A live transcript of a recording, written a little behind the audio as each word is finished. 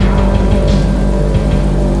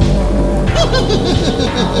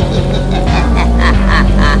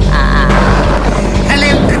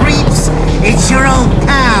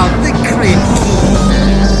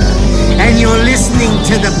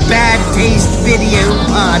Video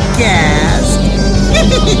Podcast.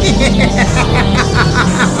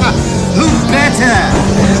 Who better?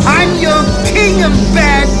 I'm your king of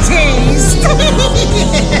bad taste.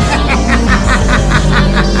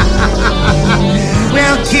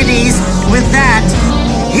 Well, kiddies, with that,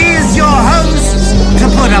 here's your host to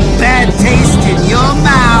put a bad taste in your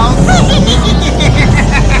mouth.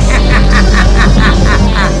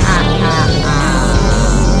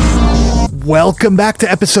 Welcome back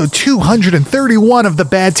to episode 231 of the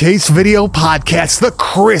Bad Taste Video Podcast, the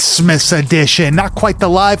Christmas edition. Not quite the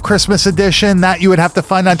live Christmas edition that you would have to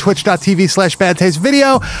find on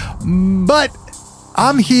twitch.tv/badtastevideo, but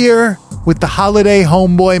I'm here with the holiday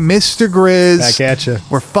homeboy, Mr. Grizz. Back at you.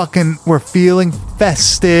 We're feeling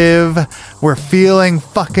festive. We're feeling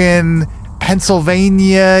fucking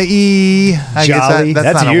Pennsylvania-y. I Jolly. guess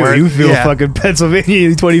That's not you. a word. You feel fucking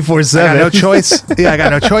Pennsylvania 24/7. I got no choice. Yeah, I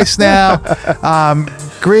got no choice now.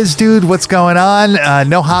 Grizz, dude, what's going on?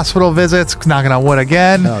 No hospital visits. Knocking on wood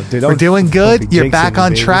again. Oh, dude, we're doing good. fucking You're jinx back it,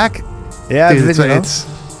 on baby. track. Yeah, Dude, it's not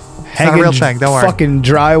a real thing. Don't worry. Fucking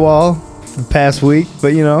drywall the past week,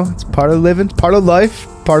 but you know, it's part of living, part of life,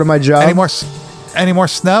 part of my job. Any more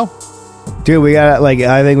snow? Dude,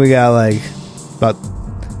 I think we got about,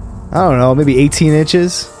 I don't know, maybe 18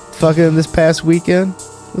 inches fucking this past weekend.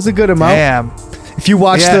 It was a good amount. Damn. If you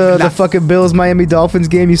watched the fucking Bills Miami Dolphins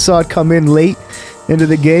game, you saw it come in late into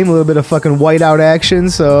the game, a little bit of fucking whiteout action.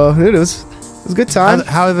 So dude, it was a good time.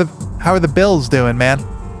 How are the Bills doing, man?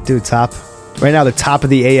 Dude, right now the top of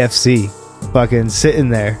the AFC, fucking sitting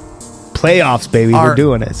there, playoffs, baby. We're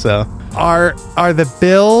doing it. So are the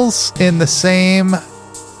Bills in the same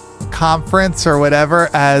conference or whatever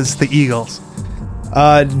as the Eagles?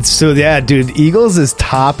 So yeah, dude, Eagles is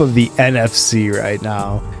top of the NFC right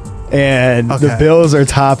now, and the Bills are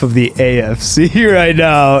top of the AFC right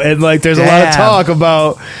now, and there's a lot of talk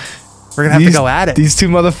about we're gonna have to go at it. These two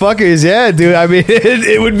motherfuckers, yeah, dude. I mean,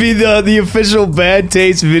 it would be the official Bad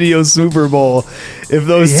Taste Video Super Bowl if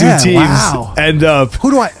those two teams end up.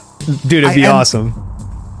 Dude, it'd be awesome.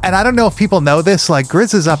 And I don't know if people know this,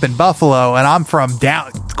 Grizz is up in Buffalo, and I'm from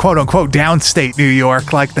quote unquote downstate New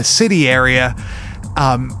York, like the city area.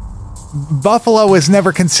 Buffalo was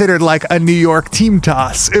never considered a New York team to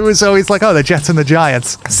us. It was always the Jets and the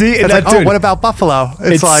Giants. See, it's dude, what about Buffalo?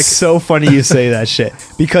 It's so funny you say that shit,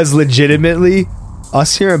 because legitimately,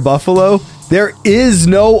 us here in Buffalo, there is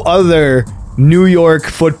no other New York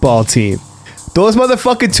football team. Those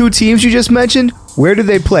motherfucking two teams you just mentioned, where do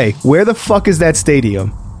they play? Where the fuck is that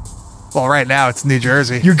stadium? Well, right now it's New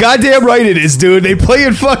Jersey. You're goddamn right it is, dude. They play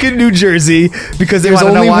in fucking New Jersey because there's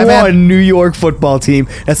only one New York football team.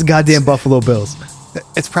 That's the goddamn Buffalo Bills.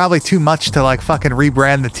 It's probably too much to fucking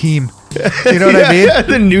rebrand the team. You know what I mean?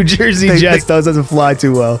 The New Jersey Jets doesn't fly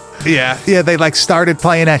too well. Yeah, they started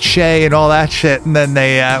playing at Shea and all that shit, and then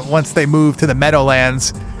they once they moved to the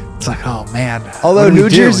Meadowlands, it's oh man. Although New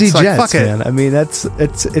Jersey Jets, man, I mean that's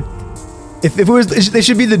it. If it was, they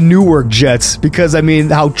should be the Newark Jets, because I mean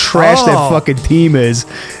how trash that fucking team is.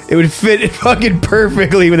 It would fit fucking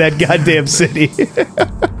perfectly with that goddamn city.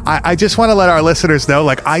 I just want to let our listeners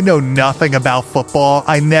know, I know nothing about football.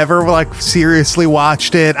 I never seriously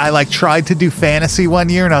watched it. I tried to do fantasy one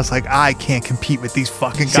year, and I was I can't compete with these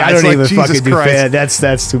fucking guys. See, I don't even Jesus fucking do Christ.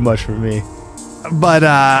 That's too much for me. But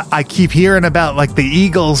I keep hearing about the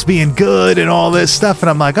Eagles being good and all this stuff, and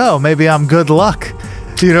I'm oh, maybe I'm good luck.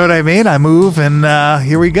 Do you know what I mean? I move, and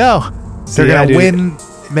here we go. They're gonna win.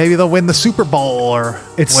 Maybe they'll win the Super Bowl or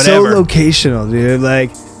it's whatever. So locational, dude.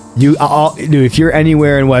 Dude, if you're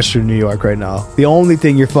anywhere in Western New York right now, the only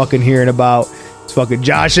thing you're fucking hearing about is fucking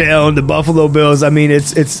Josh Allen, the Buffalo Bills. I mean,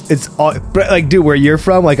 it's all, dude, where you're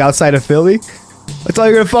from, outside of Philly, that's all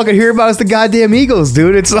you're gonna fucking hear about is the goddamn Eagles,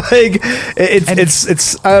 dude. It's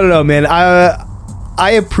it's I don't know, man.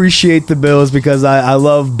 I appreciate the Bills because I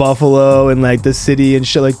love Buffalo and the city and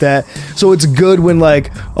shit like that. So it's good when a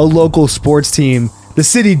local sports team, the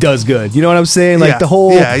city does good. You know what I'm saying? The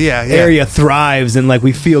whole area thrives and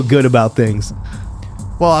we feel good about things.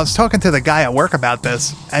 Well, I was talking to the guy at work about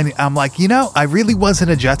this, and I'm I really wasn't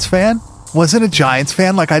a Jets fan. Wasn't a Giants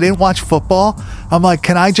fan. I didn't watch football. I'm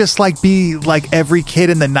can I just be every kid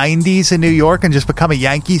in the 90s in New York and just become a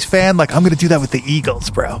Yankees fan? I'm going to do that with the Eagles,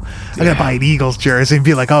 bro. I'm going to buy an Eagles jersey and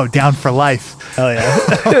be oh, down for life. Oh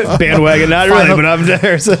yeah. Bandwagon, not really, but I'm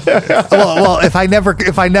there. So. well, if I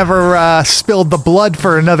never spilled the blood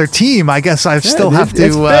for another team, I guess I still have to.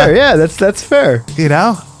 That's fair. Yeah, that's fair. You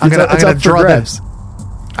know, I'm gonna draw them.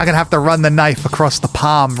 I'm gonna have to run the knife across the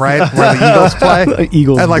palm, right where the Eagles play.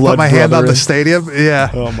 Eagles and like blood put my hand on the brethren. stadium. Yeah.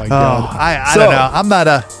 Oh my God. I So- don't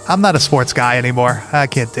know. I'm not a sports guy anymore. I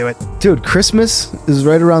can't do it. Dude, Christmas is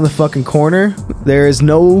right around the fucking corner. There is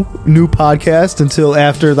no new podcast until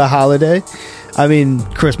after the holiday. I mean,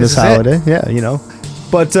 Christmas This is holiday. Yeah, you know.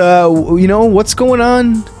 But, you know, what's going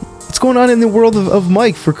on? What's going on in the world of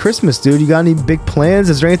Mike for Christmas, dude? You got any big plans?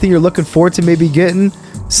 Is there anything you're looking forward to maybe getting?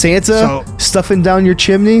 Santa stuffing down your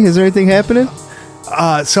chimney? Is there anything happening?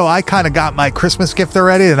 So I kind of got my Christmas gift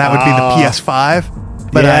already, and that would be the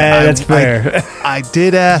PS5. But yeah, that's fair. I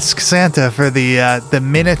did ask Santa for the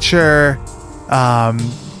miniature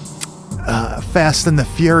Fast and the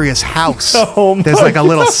Furious house. Oh my There's like a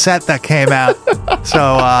little set that came out. So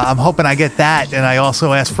I'm hoping I get that. And I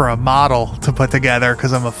also asked for a model to put together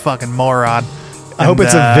because I'm a fucking moron. I hope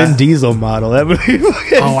it's a Vin Diesel model. That would be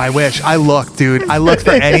fucking... Oh, I wish. I looked, dude. I looked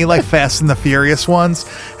for any like Fast and the Furious ones,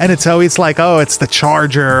 and it's always like, oh, it's the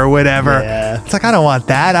Charger or whatever. Yeah. It's like, I don't want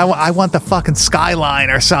that. I want the fucking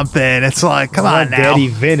Skyline or something. It's like, come on now. Daddy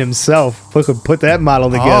Vin himself put that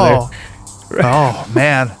model together. Oh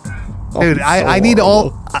man. Dude, so I need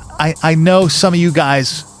horrible. I know some of you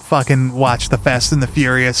guys fucking watch the Fast and the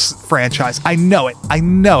Furious franchise. I know it.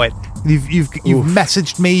 You've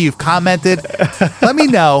messaged me, you've commented. Let me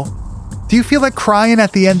know. Do you feel like crying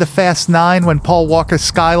at the end of Fast 9 when Paul Walker's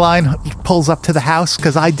Skyline pulls up to the house?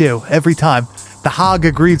 Because I do every time. The Hog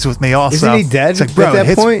agrees with me also. Isn't he dead It's like, bro, at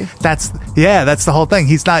that point? That's the whole thing.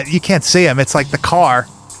 He's not, you can't see him. It's like the car.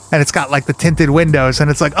 And it's got like the tinted windows, and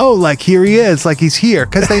it's like, oh, like here he is, like he's here,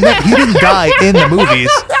 because he didn't die in the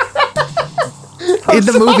movies. In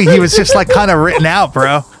the movie, he was just like kind of written out,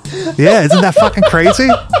 bro. Yeah, isn't that fucking crazy?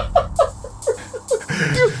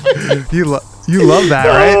 You love that,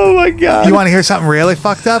 right? Oh my God. You want to hear something really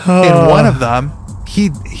fucked up? In one of them,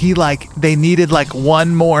 he like they needed like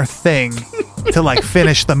one more thing to like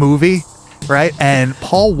finish the movie, right? And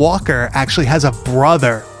Paul Walker actually has a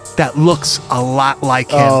brother that looks a lot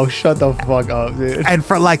like him. Oh, shut the fuck up, dude. And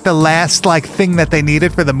for like the last like thing that they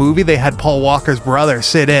needed for the movie, they had Paul Walker's brother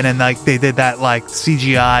sit in, and like they did that like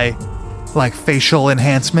CGI like facial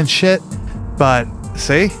enhancement shit. But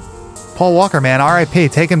see, Paul Walker, man, R.I.P.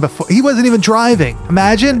 Taken before he wasn't even driving.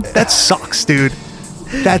 Imagine that sucks, dude.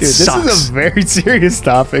 That Dude, sucks. This is a very serious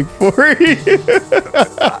topic for you.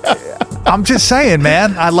 I'm just saying,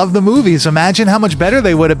 man. I love the movies. Imagine how much better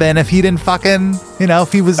they would have been if he didn't fucking,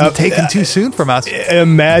 if he was taken too soon from us.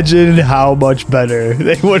 Imagine how much better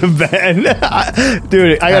they would have been.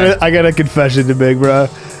 Dude, I got a confession to make, bro.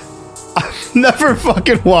 I've never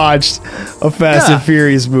fucking watched a Fast and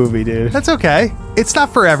Furious movie, dude. That's okay. It's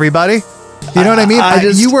not for everybody. You know what I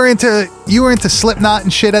mean? You were into Slipknot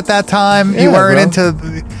and shit at that time. Yeah, you weren't bro.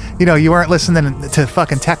 into, you weren't listening to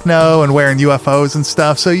fucking techno and wearing UFOs and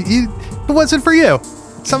stuff. So it wasn't for you.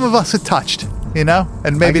 Some of us it touched,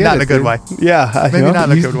 and maybe not in a good way. Yeah, Maybe not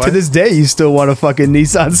in a good way. To this day, you still want a fucking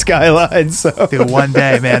Nissan Skyline. So, Dude, one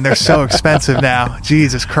day, man, they're so expensive now.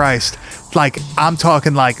 Jesus Christ! Like I'm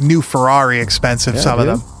talking like new Ferrari expensive. Some of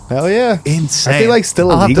them. Hell yeah, Insane. Are they like still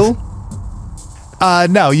I'll have to- illegal?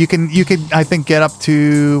 No, you can I think get up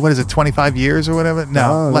to 25 years or whatever.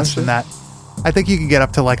 No, Oh, less that's than that. I think you can get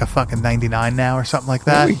up to like a fucking 99 now or something like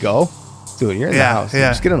There that. we go. Dude, you're in the Yeah, house. Dude. yeah.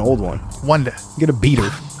 Just get an old one. One day. Get a beater.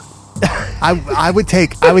 I would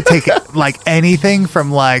take like anything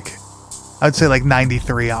from like I would say like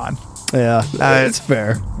 93 on. Yeah, it's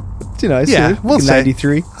fair. It's nice. Yeah, dude. we'll Like a say.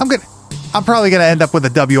 93. I'm probably gonna end up with a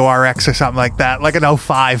WRX or something like that, like an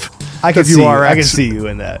 05. I can WRX. see you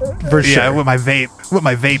in that for sure. Yeah, with my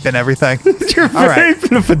vape and everything. You're All right.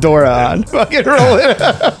 putting a fedora on. Fucking rolling.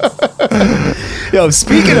 Yo,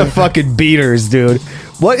 speaking of fucking beaters, dude,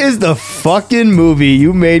 what is the fucking movie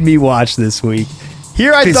you made me watch this week?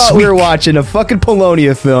 Here I This thought we were week. watching a fucking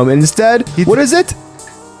Polonia film, and instead, what is it?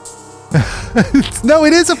 No,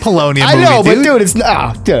 it is a Polonia movie. I know, but dude. dude, it's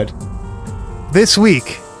not. Dude, This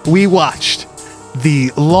week, we watched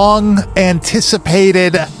the long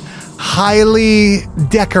anticipated, highly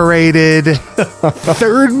decorated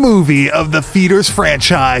third movie of the Feeders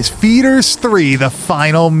franchise, Feeders 3, The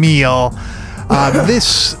Final Meal.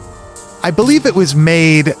 This, I believe it was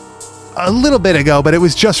made a little bit ago, but it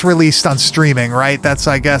was just released on streaming, right? That's,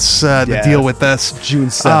 I guess, the Yeah. deal with this. June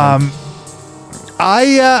 7th.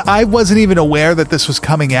 I wasn't even aware that this was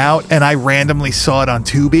coming out, and I randomly saw it on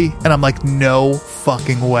Tubi, and I'm like, no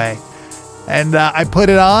fucking way. And I put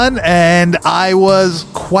it on, and I was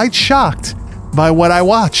quite shocked by what I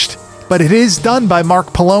watched. But it is done by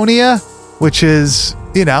Mark Polonia, which is,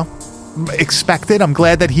 expected. I'm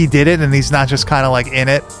glad that he did it, and he's not just kind of like in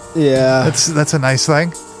it. Yeah. That's a nice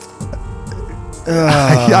thing.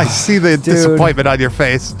 I see the disappointment on your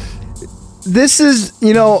face. This is,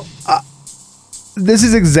 this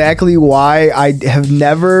is exactly why I have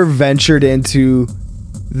never ventured into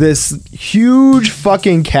this huge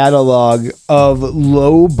fucking catalog of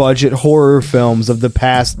low budget horror films of the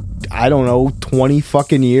past, I don't know, 20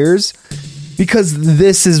 fucking years, because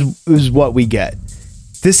this is what we get.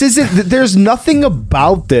 This isn't, there's nothing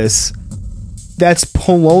about this that's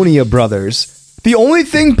Polonia Brothers. The only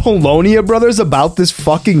thing Polonia Brothers about this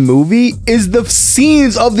fucking movie is the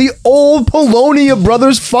scenes of the old Polonia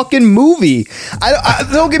Brothers fucking movie. I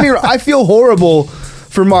don't get me wrong. I feel horrible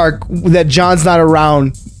for Mark that John's not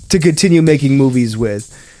around to continue making movies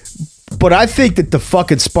with. But I think that the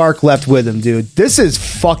fucking spark left with him, dude. This is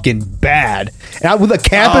fucking bad. And with a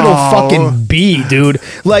capital fucking B, dude.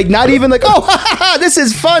 Like, not even like, this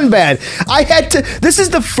is fun bad. This is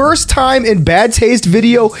the first time in Bad Taste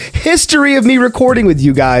video history of me recording with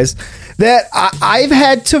you guys that I've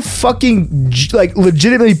had to fucking, like,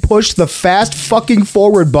 legitimately push the fast fucking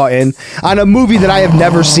forward button on a movie that I have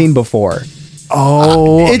never seen before.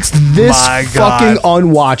 It's this fucking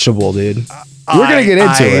unwatchable, dude. We're going to get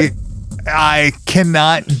into it. I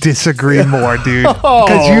cannot disagree more, dude.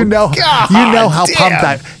 Because you know how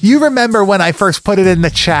pumped you remember when I first put it in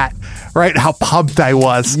the chat, right? How pumped I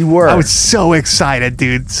was. You were. I was so excited,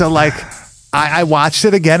 dude. So like, I watched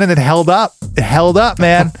it again and it held up. It held up,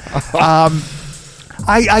 man.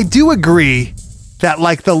 I do agree that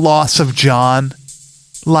like the loss of John,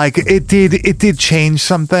 like it did change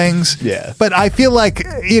some things. Yeah. But I feel like,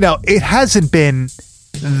 it hasn't been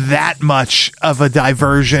that much of a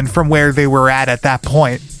diversion from where they were at that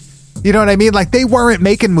point. You know what I mean? Like they weren't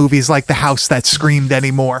making movies like The House That Screamed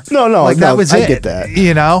anymore. No, like that was I get that.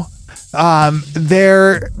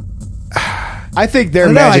 I think their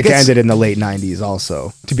magic ended in the late 90s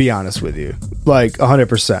also, to be honest with you. Like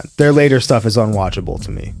 100%. Their later stuff is unwatchable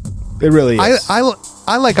to me. It really is.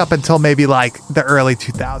 I like up until maybe like the early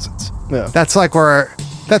 2000s. Yeah. That's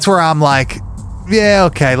where I'm like, yeah,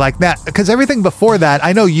 okay, like that, because everything before that,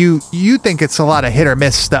 I know you think it's a lot of hit or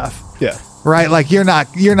miss stuff. Yeah. Right? Like you're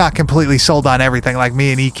not completely sold on everything like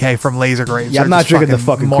me and EK from Laser Graves. Yeah, I'm not drinking the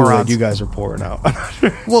fucking Kool-Aid you guys are pouring out.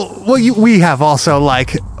 we have also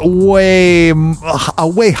like a way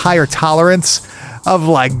higher tolerance of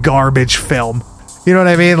like garbage film. You know what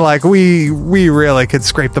I mean? Like we really could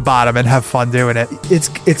scrape the bottom and have fun doing it.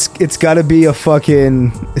 It's got to be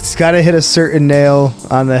it's got to hit a certain nail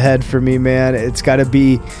on the head for me, man. It's got to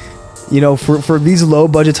be, for these low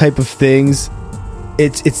budget type of things,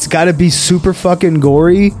 it's got to be super fucking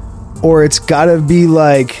gory, or it's got to be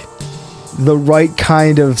like the right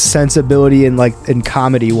kind of sensibility and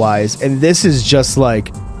comedy wise. And this is just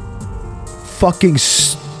like fucking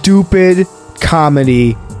stupid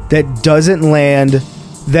comedy that doesn't land,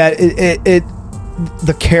 that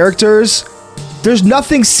the characters, there's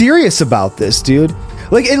nothing serious about this, dude.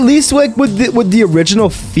 Like, at least like with the original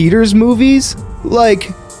Feeders movies, like,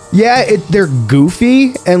 yeah, they're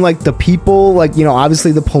goofy, and like the people, like,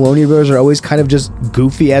 obviously the Polonia Brothers are always kind of just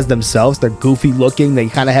goofy as themselves. They're goofy looking, they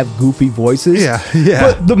kind of have goofy voices. Yeah.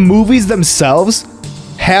 But the movies themselves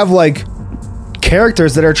have like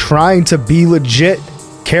characters that are trying to be legit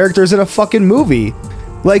characters in a fucking movie.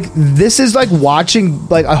 Like, this is like watching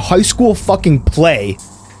like a high school fucking play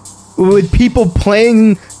with people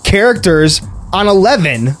playing characters on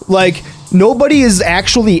 11. Like, nobody is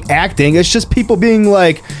actually acting. It's just people being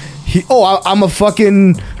like, I'm a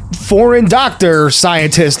fucking foreign doctor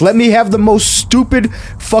scientist. Let me have the most stupid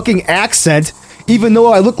fucking accent, even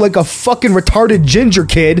though I look like a fucking retarded ginger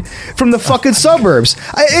kid from the fucking suburbs.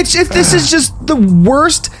 This is just the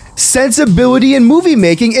worst sensibility in movie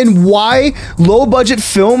making, and why low budget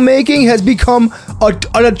filmmaking has become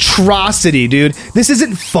an atrocity, dude. This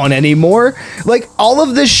isn't fun anymore. Like, all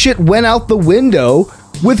of this shit went out the window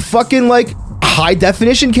with fucking like high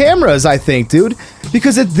definition cameras, I think, dude,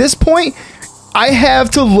 because at this point I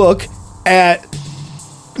have to look at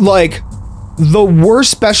like the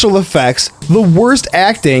worst special effects, the worst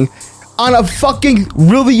acting on a fucking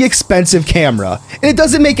really expensive camera, and it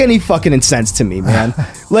doesn't make any fucking sense to me, man.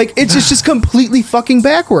 Like, it's just completely fucking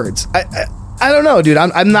backwards. I don't know, dude.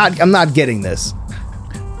 I'm not getting this.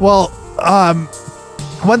 Well,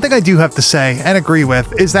 one thing I do have to say and agree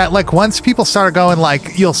with is that like once people started going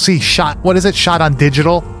like, you'll see shot on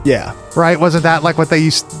digital. Yeah. Right? Wasn't that like what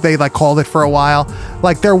they like called it for a while?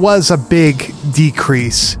 Like there was a big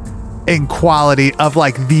decrease in quality of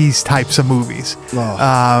like these types of movies.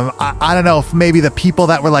 I don't know if maybe the people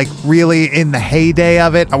that were like really in the heyday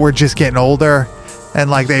of it were just getting older,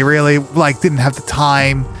 and like they really like didn't have the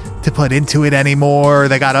time to put into it anymore.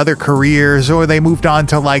 They got other careers, or they moved on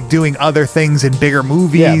to like doing other things in bigger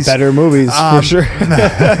movies. Yeah, better movies for sure.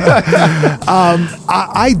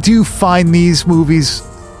 I do find these movies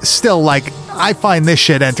still like, I find this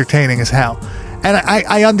shit entertaining as hell. And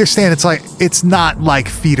I understand it's not like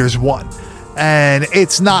Feeders 1 and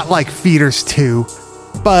it's not like Feeders 2.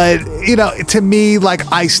 But, you know, to me,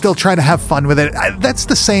 like, I still try to have fun with it. That's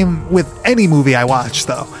the same with any movie I watch,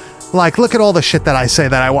 though. Like, look at all the shit that I say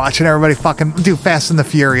that I watch, and everybody fucking do Fast and the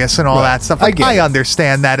Furious and all that stuff. Like, I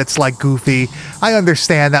understand that it's, like, goofy. I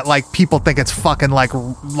understand that, like, people think it's fucking, like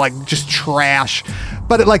just trash.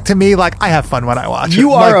 But, like, to me, like, I have fun when I watch it.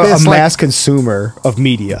 You are like a mass consumer of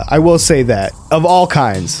media. I will say that. Of all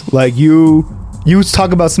kinds. Like, you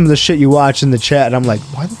talk about some of the shit you watch in the chat, and I'm like,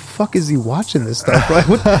 why the fuck is he watching this stuff? Like,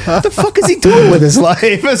 what the fuck is he doing with his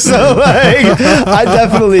life? So, like, I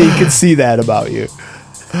definitely can see that about you.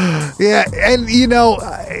 Yeah, and, you know,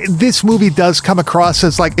 this movie does come across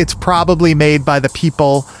as, like, it's probably made by the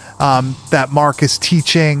people that Mark is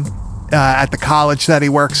teaching at the college that he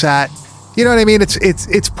works at. You know what I mean?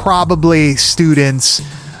 It's probably students.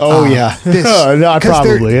 Oh, yeah. Not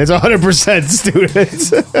probably. It's 100% students.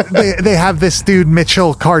 they have this dude,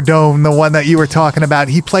 Mitchell Cardone, the one that you were talking about.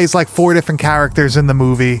 He plays like 4 different characters in the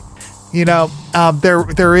movie. You know,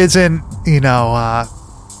 there isn't, you know,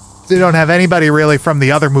 they don't have anybody really from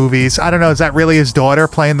the other movies. I don't know. Is that really his daughter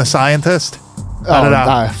playing the scientist? I don't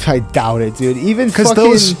know. I doubt it, dude. Even because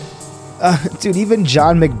dude, even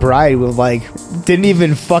John McBride was like, didn't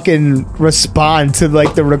even fucking respond to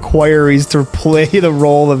like the requirements to play the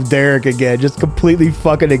role of Derek again. Just completely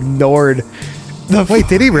fucking ignored. Wait,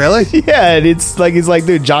 did he really? Yeah, and it's like, he's like,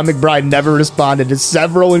 dude, John McBride never responded to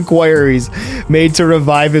several inquiries made to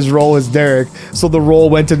revive his role as Derek. So the role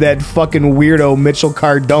went to that fucking weirdo Mitchell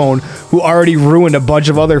Cardone, who already ruined a bunch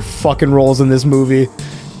of other fucking roles in this movie.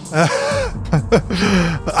 I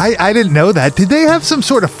didn't know that. Did they have some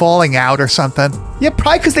sort of falling out or something? Yeah,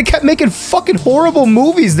 probably because they kept making fucking horrible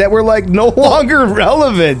movies that were like no longer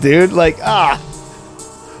relevant, dude. Like,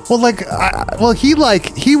 Well,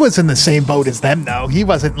 he was in the same boat as them, though. He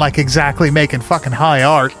wasn't like exactly making fucking high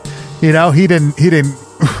art. You know, he didn't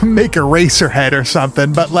make Eraserhead or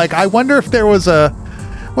something. But like, I wonder if they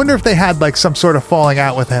had like some sort of falling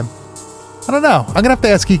out with him. I don't know. I'm gonna have to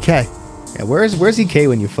ask EK. Yeah, where's EK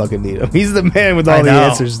when you fucking need him? He's the man with all the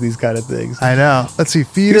answers to these kind of things. I know. Let's see.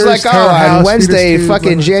 Feeders, he's like, on Wednesday, Feeders,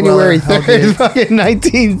 fucking January 3rd, fucking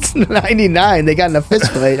 1999, they got in a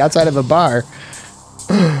fist fight outside of a bar.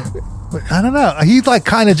 I don't know. He like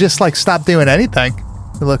kind of just like stopped doing anything.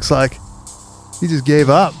 It looks like he just gave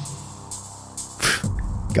up.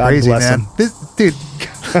 God Crazy, bless man. him. This dude,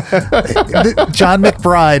 John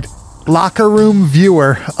McBride, Locker Room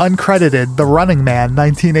Viewer, uncredited, The Running Man,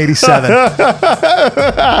 1987.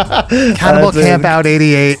 Cannibal Campout,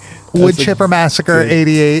 88. Wood Chipper Massacre,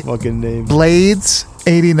 88. Fucking name. Blades,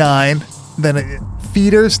 89. Then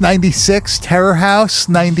Feeders, 96. Terror House,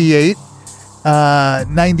 98.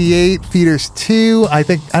 98. Feeders 2. I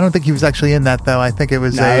don't think he was actually in that, though. I think it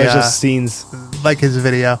was it was just scenes. Like his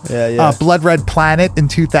video. Yeah. Blood Red Planet in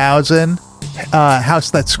 2000. House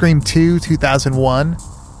That Screamed 2, 2001.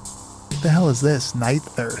 What the hell is this? Night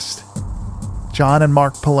Thirst. John and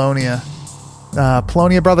Mark Polonia.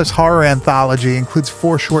 Polonia Brothers Horror Anthology includes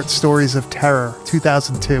 4 short stories of terror,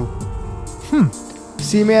 2002.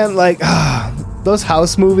 See, man, like, those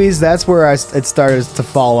house movies, that's where it started to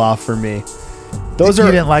fall off for me. You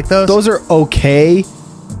didn't like those? Those are okay,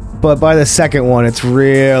 but by the second one, it's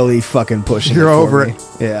really fucking pushing. You're it for over me. it.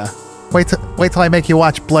 Yeah. Wait till I make you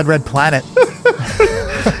watch Blood Red Planet.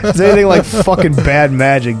 It's anything like fucking Bad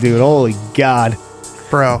Magic, dude. Holy God.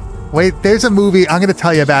 Bro, wait, there's a movie. I'm going to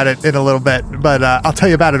tell you about it in a little bit, but I'll tell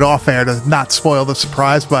you about it off air to not spoil the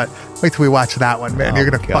surprise, but wait till we watch that one, man. You're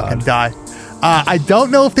going to fucking die. I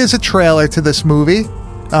don't know if there's a trailer to this movie.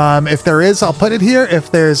 If there is, I'll put it here. If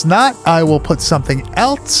there's not, I will put something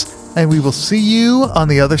else, and we will see you on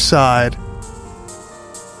the other side.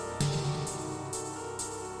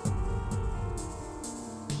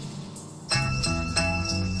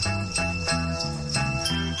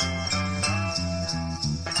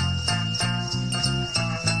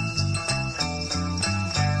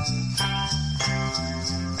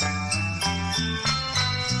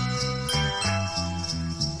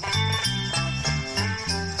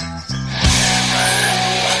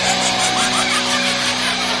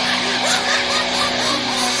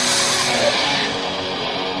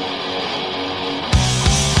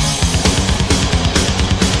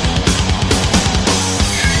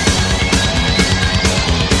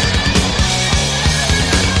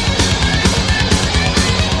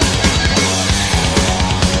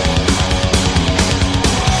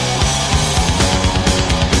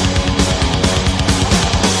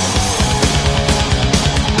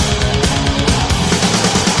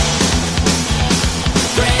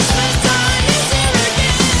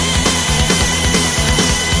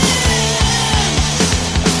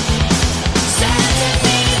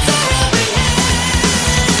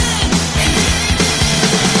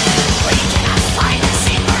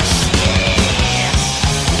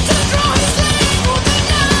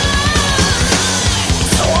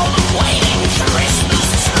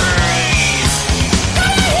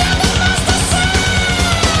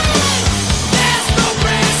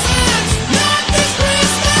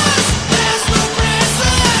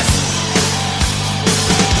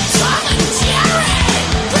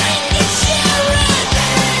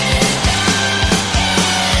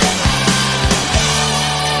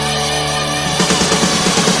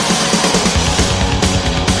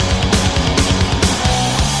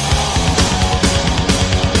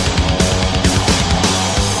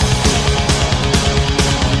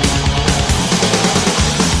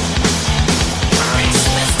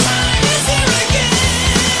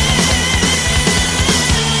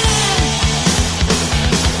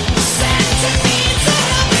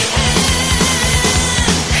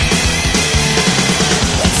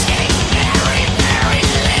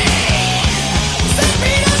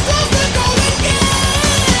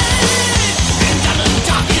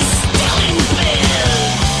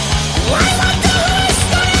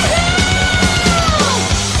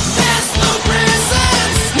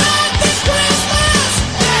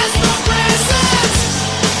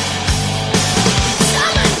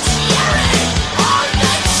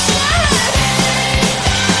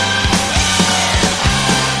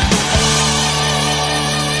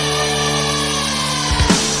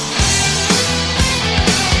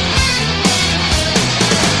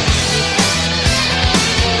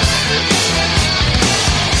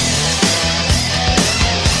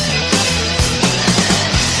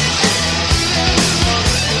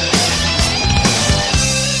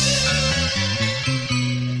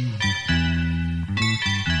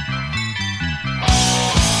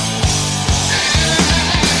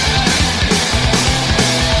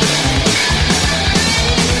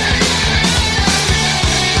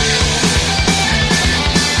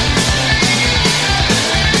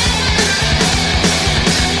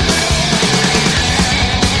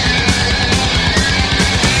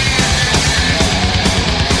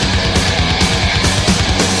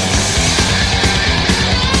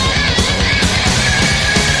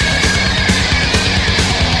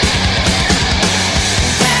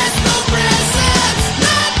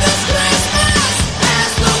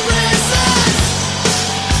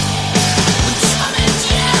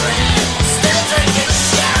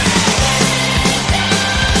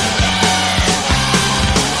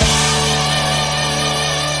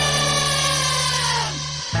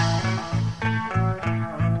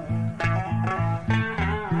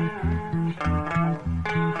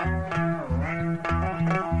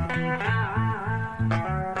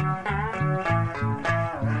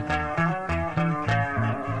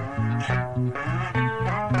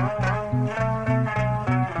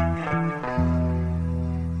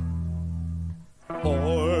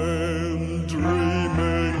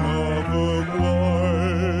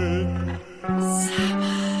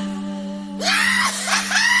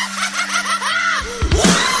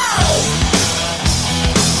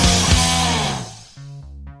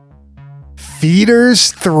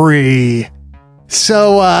 Feeders 3.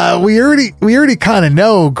 So we already kind of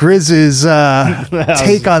know Grizz's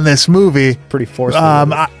take on this movie. Pretty forceful.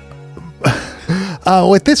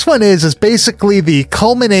 What this one is basically the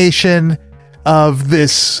culmination of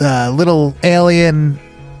this little alien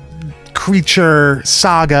creature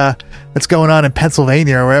saga that's going on in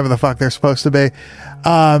Pennsylvania or wherever the fuck they're supposed to be.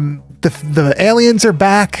 The aliens are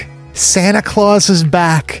back. Santa Claus is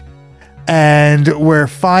back. And we're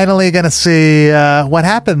finally going to see what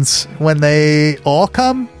happens when they all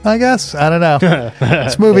come, I guess. I don't know.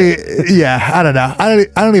 This movie, yeah, I don't know. I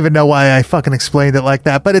don't even know why I fucking explained it like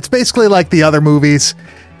that. But it's basically like the other movies.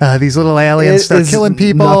 These little aliens start killing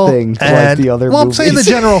people. Nothing like the other movies. I'm saying the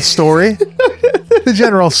general story. The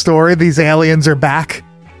general story. These aliens are back.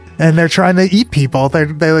 And they're trying to eat people.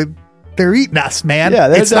 They're eating us, man.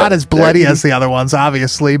 Yeah, it's not as bloody as the other ones,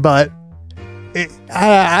 obviously, but...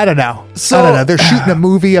 I don't know. I don't know. They're shooting a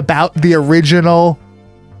movie about the original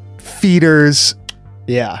Feeders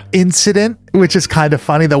incident, which is kind of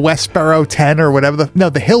funny. The Westboro 10 or whatever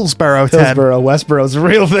the Hillsboro 10. Westboro's a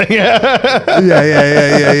real thing.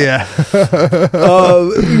 Yeah.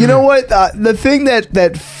 You know what? The thing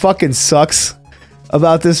that fucking sucks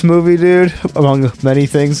about this movie, dude, among many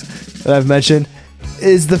things that I've mentioned,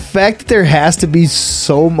 is the fact that there has to be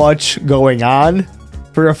so much going on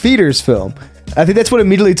for a Feeders film. I think that's what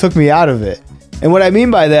immediately took me out of it. And what I mean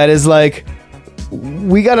by that is, like,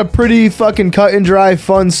 we got a pretty fucking cut and dry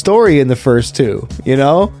fun story in the first two, you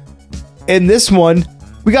know? In this one,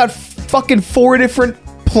 we got fucking 4 different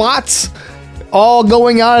plots all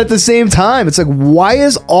going on at the same time. It's like, why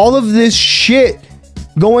is all of this shit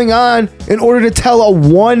going on in order to tell a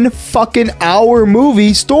 1 fucking hour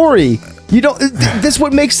movie story? You don't, this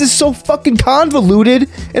what makes this so fucking convoluted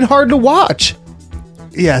and hard to watch.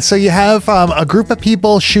 Yeah, so you have a group of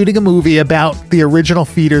people shooting a movie about the original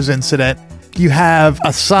Feeders incident. You have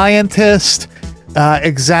a scientist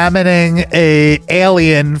examining a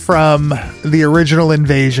alien from the original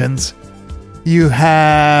invasions. You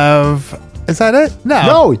have... Is that it?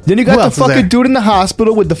 No. Then you got the fucking dude in the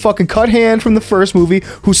hospital with the fucking cut hand from the first movie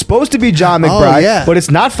who's supposed to be John McBride, but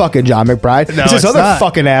it's not fucking John McBride. No, it's this other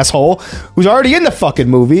fucking asshole who's already in the fucking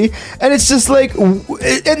movie. And it's just like,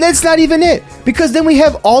 and that's not even it. Because then we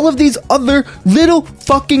have all of these other little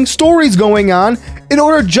fucking stories going on in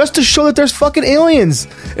order just to show that there's fucking aliens.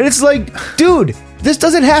 And it's like, dude, this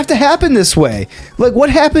doesn't have to happen this way. Like, what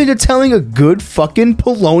happened to telling a good fucking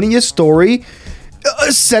Polonius story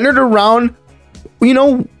centered around, you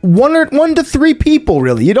know, 1 to 3 people,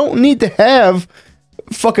 really? You don't need to have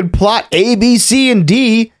fucking plot A, B, C, and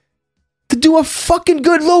D to do a fucking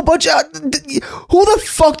good low budget. Who the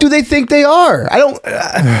fuck do they think they are? I don't,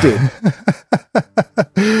 dude.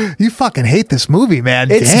 You fucking hate this movie, man.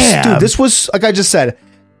 Dude, this was, like I just said,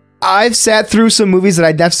 I've sat through some movies that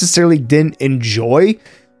I necessarily didn't enjoy,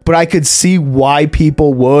 but I could see why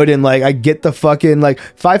people would, and like I get the fucking like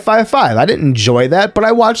 555. I didn't enjoy that, but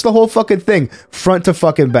I watched the whole fucking thing front to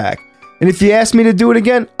fucking back. And if you asked me to do it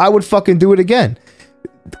again, I would fucking do it again.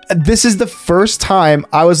 This is the first time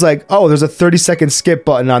I was like, oh, there's a 30-second skip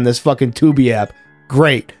button on this fucking Tubi app.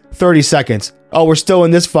 Great. 30 seconds. Oh, we're still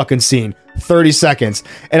in this fucking scene. 30 seconds.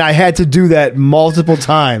 And I had to do that multiple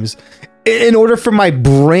times in order for my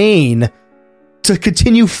brain to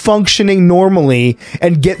continue functioning normally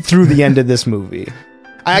and get through the end of this movie.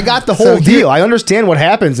 I got the whole deal. I understand what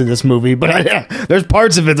happens in this movie, but there's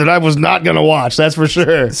parts of it that I was not going to watch. That's for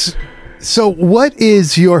sure. So what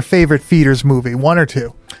is your favorite Feeders movie? 1 or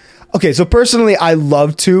 2? Okay, so personally, I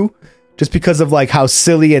love 2 just because of like how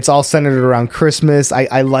silly it's all centered around Christmas.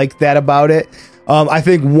 I like that about it. I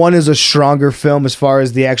think 1 is a stronger film as far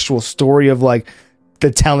as the actual story of like the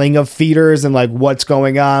telling of Feeders and like what's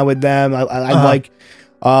going on with them. I like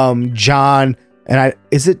John, and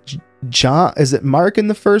is it Mark in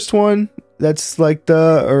the first one? That's like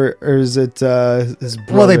or is it his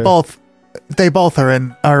brother? Well, they both are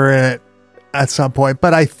in it at some point,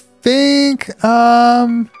 but I think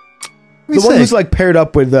the one who's like paired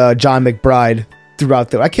up with John McBride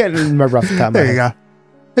throughout I can't remember off the top of my head. There you go.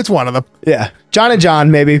 It's one of them. Yeah, John and John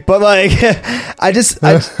maybe, but like I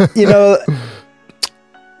you know.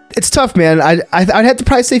 It's tough, man. I'd have to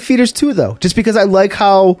probably say Feeders 2 though, just because I like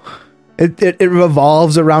how it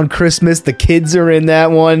revolves around Christmas. The kids are in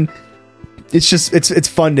that one. It's just it's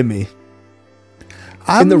fun to me.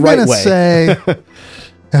 I'm gonna say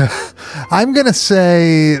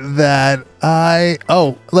that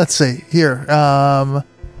let's see here.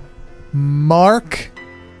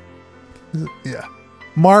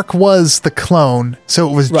 Mark was the clone, so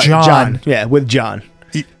it was John. Yeah, with John.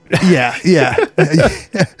 Yeah, yeah.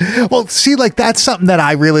 Well, see, like that's something that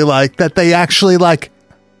I really like, that they actually like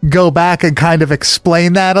go back and kind of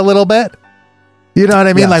explain that a little bit. You know what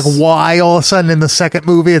I mean? Yes. Like why all of a sudden in the second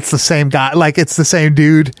movie it's the same guy, like it's the same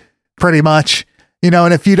dude, pretty much. You know,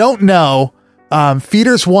 and if you don't know,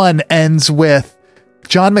 Feeders 1 ends with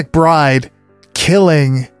John McBride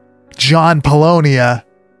killing John Polonia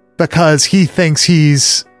because he thinks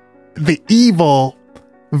he's the evil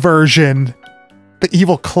version, the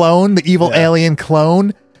evil clone, the evil alien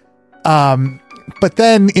clone. But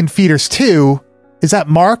then in Feeders 2, is that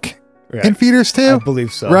Mark in Feeders 2? I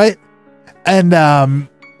believe so. Right? And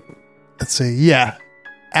let's see, yeah,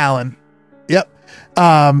 Alan. Yep.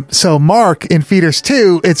 So Mark in Feeders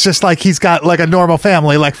 2, it's just like he's got like a normal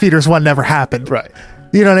family, like Feeders 1 never happened. Right.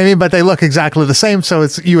 You know what I mean? But they look exactly the same, so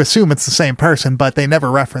it's you assume it's the same person, but they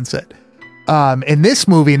never reference it. In this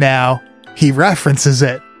movie now, he references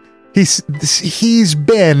it. He's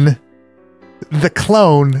been the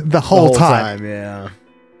clone the whole time. Yeah.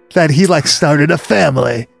 That he like started a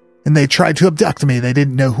family and they tried to abduct me. They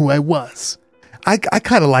didn't know who I was. I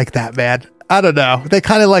kind of like that, man. I don't know. They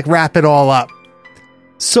kind of like wrap it all up.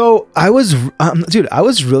 So I was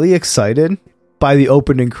really excited by the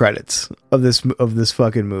opening credits of this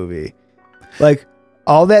fucking movie. Like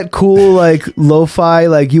all that cool, like lo-fi,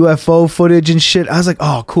 like UFO footage and shit. I was like,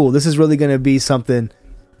 oh, cool. This is really going to be something,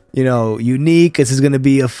 you know, unique. This is going to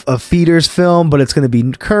be a Feeders film, but it's going to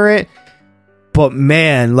be current. But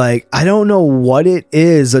man, like, I don't know what it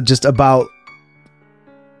is just about.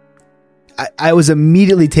 I was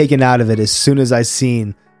immediately taken out of it as soon as I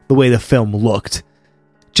seen the way the film looked.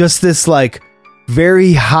 Just this like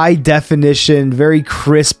very high definition, very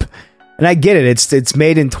crisp. And I get it. It's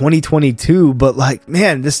made in 2022, but like,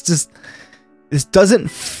 man, this doesn't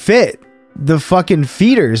fit the fucking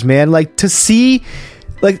Feeders, man. Like to see,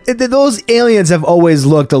 like those aliens have always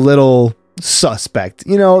looked a little suspect.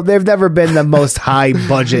 You know, they've never been the most high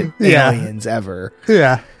budget aliens ever.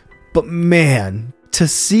 Yeah. But man, to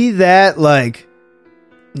see that like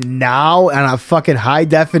now on a fucking high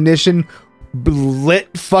definition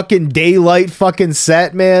lit fucking daylight fucking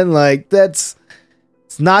set, man, like it's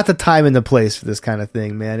not the time and the place for this kind of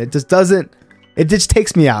thing, man. It just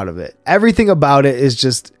takes me out of it. Everything about it is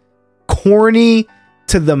just corny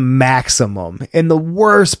to the maximum in the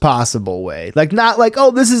worst possible way. Like not like,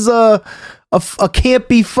 oh, this is a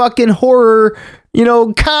campy fucking horror, you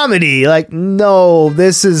know, comedy. Like, no,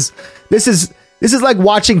 this is like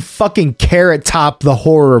watching fucking Carrot Top, the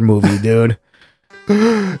horror movie, dude.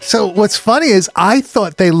 So what's funny is I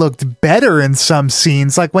thought they looked better in some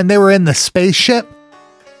scenes, like when they were in the spaceship,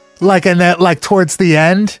 like in that, like towards the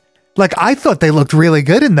end. Like I thought they looked really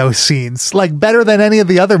good in those scenes, like better than any of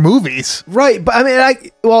the other movies. Right, but I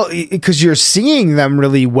mean, because you're seeing them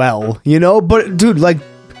really well, you know. But dude, like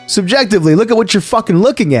subjectively, look at what you're fucking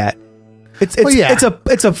looking at.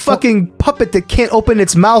 It's a fucking puppet that can't open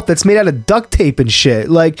its mouth that's made out of duct tape and shit.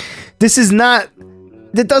 Like this is not.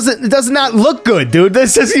 It does not look good, dude.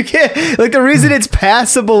 This is, you can't, like, the reason it's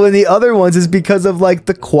passable in the other ones is because of like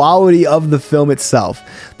the quality of the film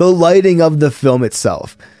itself, the lighting of the film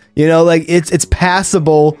itself. You know, like it's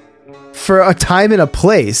passable for a time and a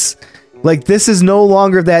place. Like this is no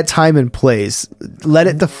longer that time and place. Let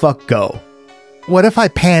it the fuck go. What if I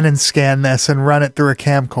pan and scan this and run it through a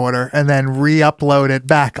camcorder and then re-upload it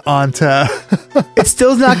back onto? It's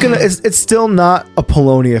still not gonna. It's still not a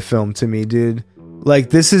Polonia film to me, dude.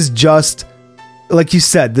 Like this is just, like you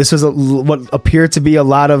said, this was what appeared to be a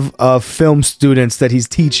lot of film students that he's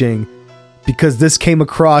teaching, because this came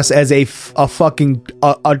across as a fucking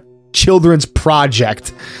children's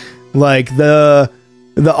project. Like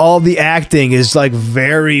all the acting is like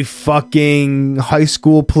very fucking high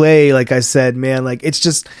school play. Like I said, man, like it's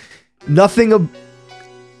just nothing of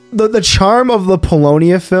the charm of the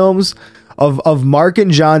Polonia films of Mark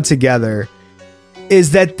and John together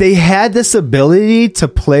is that they had this ability to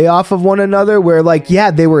play off of one another where, like, yeah,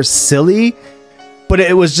 they were silly, but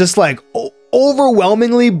it was just like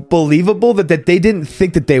overwhelmingly believable that they didn't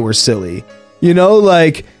think that they were silly. You know,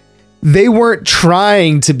 like they weren't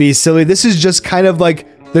trying to be silly. This is just kind of like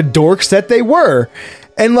the dorks that they were.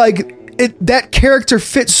 And like that character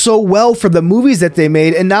fits so well for the movies that they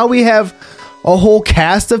made. And now we have a whole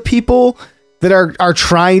cast of people that are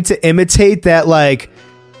trying to imitate that, like,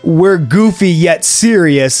 we're goofy yet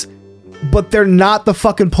serious, but they're not the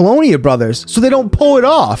fucking Polonia brothers, so they don't pull it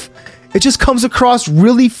off. It just comes across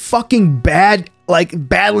really fucking bad, like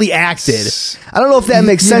badly acted. I don't know if that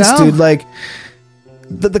makes sense, dude. Like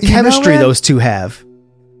the chemistry those two have.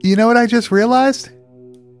 You know what I just realized?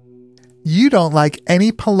 You don't like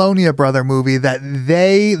any Polonia Brother movie that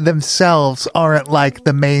they themselves aren't like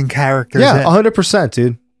the main characters Yeah, in. 100%,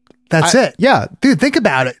 dude. That's it. Yeah. Dude, think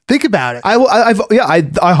about it. Think about it. I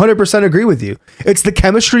 100% agree with you. It's the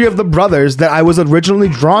chemistry of the brothers that I was originally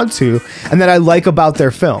drawn to and that I like about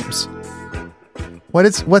their films.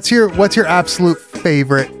 What's your absolute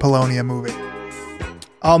favorite Polonia movie?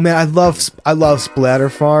 Oh man, I love Splatter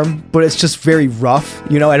Farm, but it's just very rough.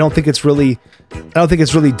 You know, I don't think it's really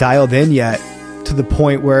dialed in yet to the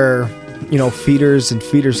point where, you know, Feeders and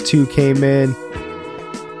Feeders 2 came in.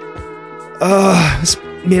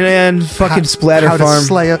 Man, fucking Splatter Farm.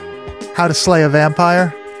 How to Slay a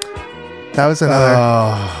Vampire? That was another.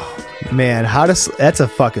 Oh man, that's a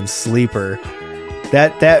fucking sleeper.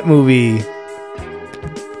 That movie.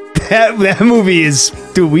 That movie is,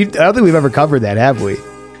 dude. I don't think we've ever covered that, have we?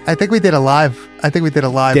 I think we did a live.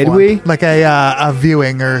 Did one. we? Like a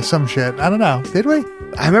viewing or some shit. I don't know. Did we?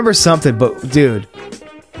 I remember something, but dude,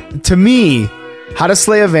 to me, How to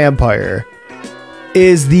Slay a Vampire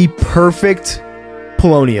is the perfect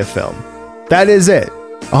Polonia film. That is it,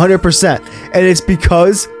 100%, and it's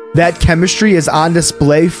because that chemistry is on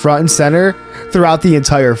display front and center throughout the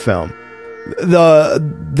entire film.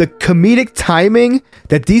 The comedic timing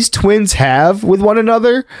that these twins have with one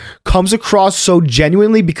another comes across so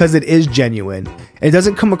genuinely because it is genuine. It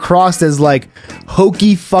doesn't come across as like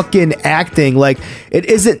hokey fucking acting. Like, it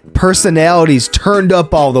isn't personalities turned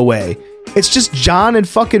up all the way. It's just John and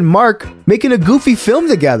fucking Mark making a goofy film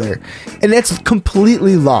together. And that's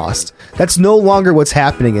completely lost. That's no longer what's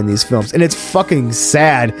happening in these films. And it's fucking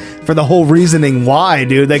sad for the whole reasoning why,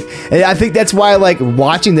 dude. Like, and I think that's why, like,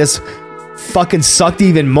 watching this fucking sucked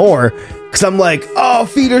even more. Because I'm like, oh,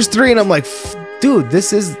 Feeders 3. And I'm like, dude,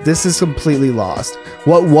 this is completely lost.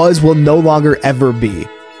 What was will no longer ever be.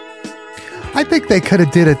 I think they could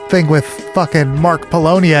have did a thing with fucking Mark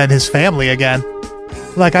Polonia and his family again.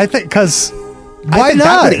 Like, I think, because why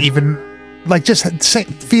not? Even like just say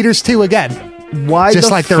Feeders 2 again. Why just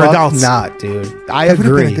the like they're fuck adults? Not, dude. I That would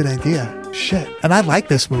have agree. been a good idea. Shit. And I like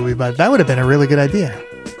this movie, but that would have been a really good idea.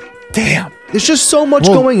 Damn. There's just so much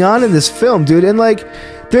going on in this film, dude. And like,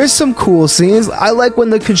 there's some cool scenes. I like when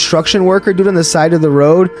the construction worker dude on the side of the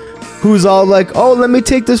road, who's all like, oh, let me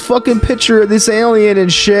take this fucking picture of this alien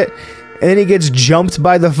and shit. And then he gets jumped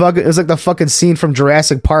by the fucking, it's like the fucking scene from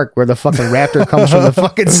Jurassic Park where the fucking raptor comes from the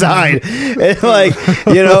fucking side. And like,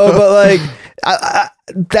 you know, but like,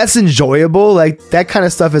 that's enjoyable. Like, that kind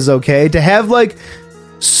of stuff is okay. To have like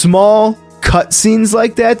small cut scenes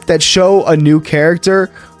like that show a new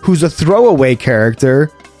character who's a throwaway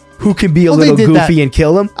character who can be a little goofy and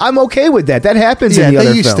kill him. I'm okay with that. That happens in the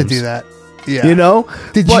other films. Yeah, they used to do that. Yeah. You know?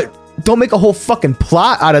 Don't make a whole fucking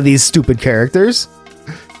plot out of these stupid characters.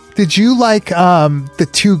 Did you like the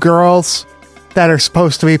two girls that are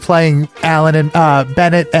supposed to be playing Alan and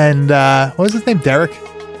Bennett and what was his name? Derek?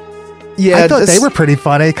 Yeah. I thought they were pretty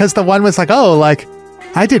funny because the one was like, oh, like,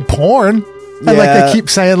 I did porn. And like they keep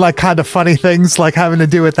saying like kind of funny things like having to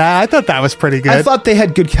do with that. I thought that was pretty good. I thought they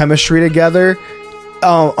had good chemistry together.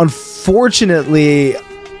 Unfortunately,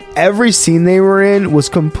 every scene they were in was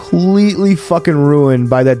completely fucking ruined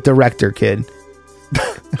by that director kid.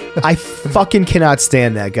 I fucking cannot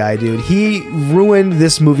stand that guy, dude. He ruined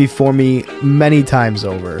this movie for me many times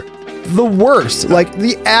over. The worst, like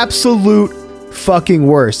the absolute fucking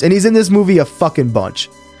worst. And he's in this movie a fucking bunch.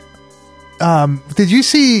 Did you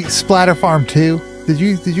see Splatter Farm 2? Did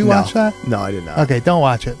you watch that? No, I did not. Okay, don't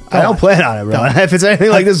watch it. I don't plan on it, bro. If it's anything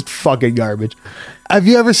like this, fucking garbage. Have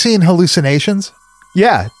you ever seen Hallucinations?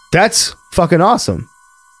 Yeah, that's fucking awesome.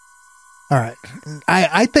 All right.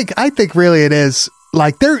 I think really it is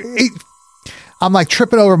like I'm like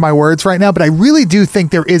tripping over my words right now, but I really do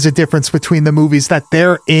think there is a difference between the movies that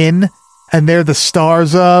they're in and they're the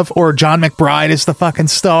stars of, or John McBride is the fucking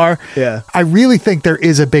star. Yeah. I really think there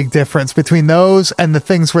is a big difference between those and the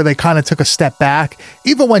things where they kind of took a step back.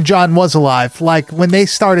 Even when John was alive, like when they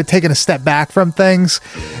started taking a step back from things,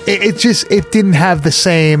 it didn't have the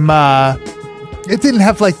same, it didn't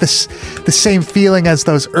have like the same feeling as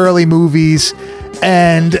those early movies.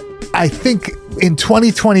 And I think in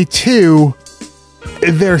 2022,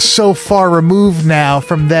 they're so far removed now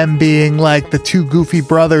from them being like the two goofy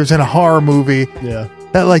brothers in a horror movie. Yeah.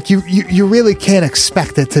 That like you really can't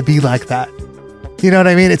expect it to be like that. You know what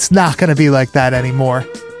I mean? It's not going to be like that anymore.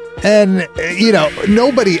 And you know,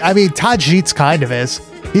 Todd Sheets kind of is.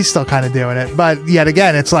 He's still kind of doing it. But yet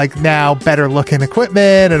again, it's like now better looking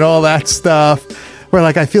equipment and all that stuff. Where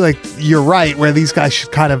like I feel like you're right, where these guys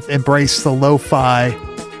should kind of embrace the lo-fi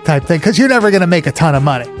type thing, because you're never going to make a ton of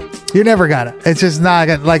money. You're never gonna. It's just not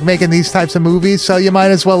gonna, like, making these types of movies. So you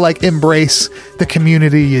might as well like embrace the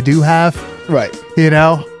community you do have. Right. You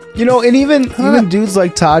know. You know, and even dudes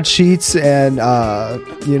like Todd Sheets and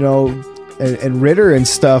you know, and Ritter and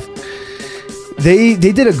stuff, they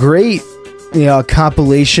did a great, you know,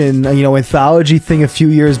 compilation, you know, anthology thing a few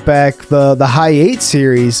years back, the High 8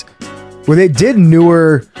 series, where they did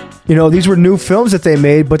newer, you know, these were new films that they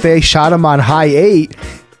made, but they shot them on High 8.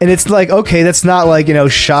 And it's like, okay, that's not like, you know,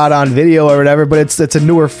 shot on video or whatever, but it's a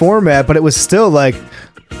newer format, but it was still like,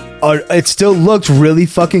 it still looked really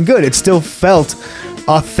fucking good. It still felt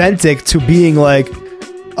authentic to being like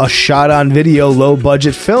a shot on video, low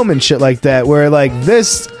budget film and shit like that, where like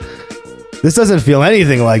this doesn't feel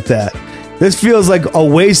anything like that. This feels like a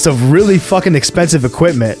waste of really fucking expensive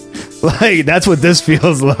equipment. Like, that's what this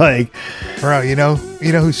feels like. Bro, you know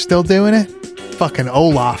who's still doing it? Fucking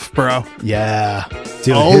Olaf, bro. Yeah.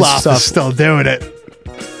 Dude, Olaf is still doing it.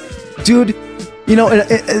 Dude, you know,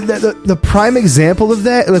 the prime example of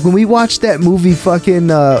that, like when we watched that movie fucking,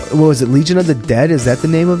 what was it, Legion of the Dead? Is that the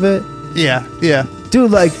name of it? Yeah, yeah. Dude,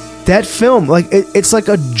 like, that film, like, it's like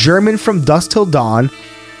a German from Dusk Till Dawn.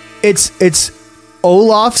 It's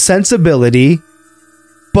Olaf sensibility,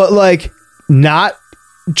 but like not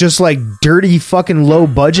just like dirty fucking low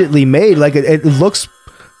budgetly made. Like it looks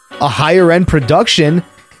a higher end production,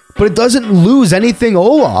 but it doesn't lose anything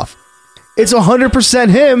Olaf. It's 100%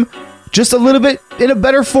 him, just a little bit in a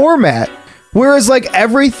better format. Whereas like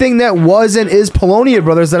everything that was and is Polonia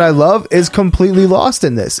Brothers that I love is completely lost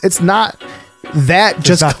in this. It's not that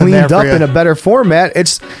just cleaned up in a better format.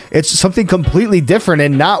 It's something completely different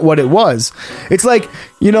and not what it was. It's like,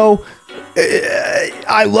 you know,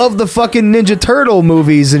 I love the fucking Ninja Turtle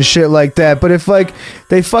movies and shit like that, but if like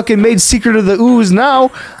they fucking made Secret of the Ooze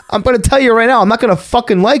now, I'm gonna tell you right now, I'm not gonna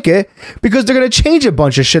fucking like it, because they're gonna change a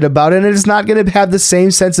bunch of shit about it and it's not gonna have the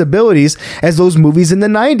same sensibilities as those movies in the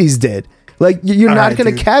 90s did. Like, you're not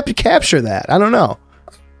gonna capture that. I don't know.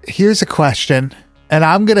 Here's a question, and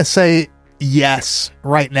I'm gonna say yes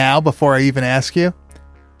right now before I even ask you.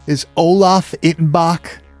 Is Olaf Ittenbach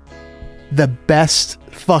the best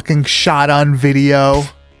fucking shot on video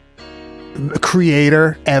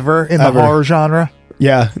creator ever in the horror genre?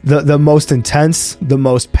 Yeah, the most intense, the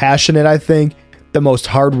most passionate, I think, the most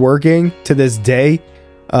hardworking to this day,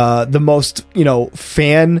 the most, you know,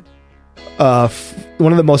 one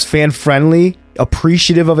of the most fan friendly,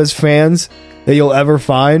 appreciative of his fans that you'll ever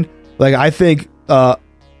find. Like, I think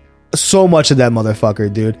so much of that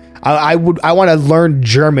motherfucker, dude. I want to learn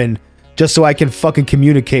German just so I can fucking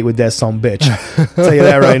communicate with that son bitch. I'll tell you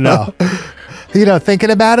that right now. You know, thinking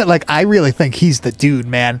about it, like, I really think he's the dude,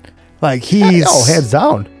 man. Like, he's... Oh, hands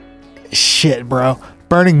down. Shit, bro.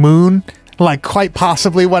 Burning Moon, like, quite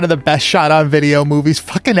possibly one of the best shot on video movies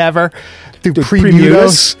fucking ever. Dude,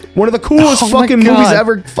 Premutos. One of the coolest fucking movies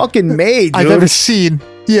ever fucking made, dude. I've ever seen.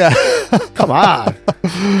 Yeah. Come on.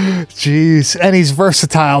 Jeez. And he's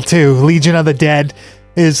versatile, too. Legion of the Dead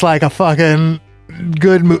is like a fucking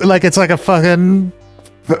good movie. Like, it's like a fucking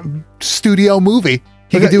studio movie.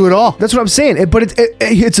 He can do it all. That's what I'm saying. But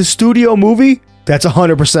it's a studio movie. That's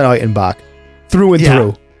 100% Ittenbach. Through and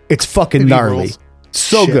through. It's fucking gnarly.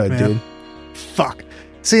 So shit, good, man. Dude. Fuck.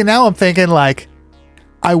 See, now I'm thinking, like,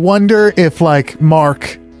 I wonder if, like,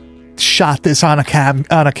 Mark shot this on a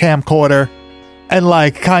camcorder and,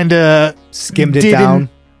 like, kind of skimmed it down.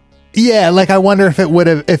 Yeah, like, I wonder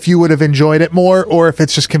if you would have enjoyed it more, or if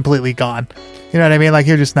it's just completely gone. You know what I mean? Like,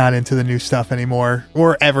 you're just not into the new stuff anymore,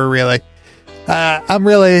 or ever really. I'm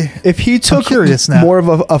really... If he took curious now. More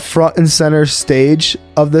of a front and center stage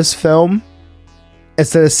of this film,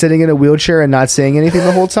 instead of sitting in a wheelchair and not saying anything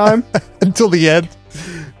the whole time... Until the end.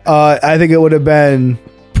 I think it would have been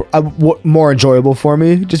more enjoyable for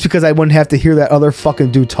me, just because I wouldn't have to hear that other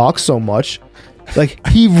fucking dude talk so much. Like,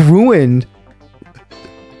 he ruined...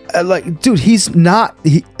 like, dude, he's not...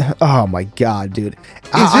 oh, my God, dude.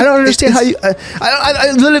 I don't understand how you...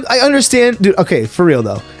 I understand... Dude, okay, for real,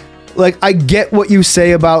 though. Like, I get what you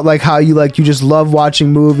say about, like, how you just love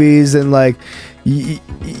watching movies, and, like,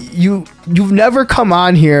 you've never come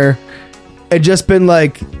on here and just been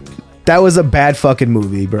like, that was a bad fucking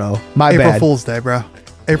movie, bro. My bad. April Fool's Day, bro.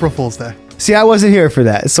 April Fool's Day. See, I wasn't here for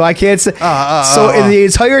that, so I can't say... So in the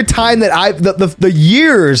entire time that the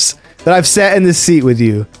years that I've sat in this seat with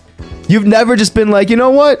you, you've never just been like, you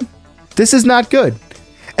know what? This is not good.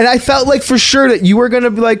 And I felt like for sure that you were going to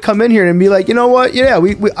be like, come in here and be like, you know what? Yeah,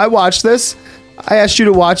 I watched this. I asked you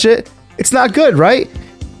to watch it. It's not good, right?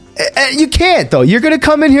 And you can't, though. You're going to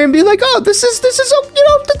come in here and be like, oh, this is, you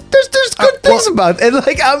know, there's good things about it. And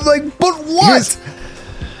like, I'm like, but what?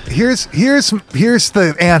 Here's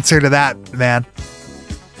the answer to that, man.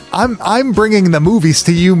 I'm bringing the movies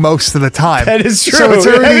to you most of the time. That is true. So it's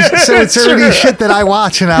That's already true. shit that I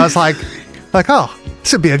watch, and I was like, oh,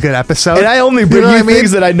 this would be a good episode. And I only bring know you what I mean?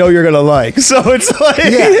 things that I know you're gonna like. So it's like,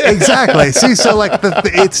 Yeah, exactly. See, so like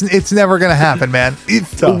it's never gonna happen, man.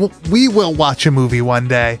 Tough. We will watch a movie one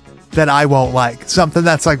day that I won't like, something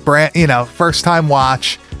that's like first time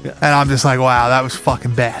watch, and I'm just like, wow, that was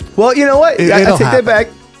fucking bad. Well, you know what? I It'll take happen. that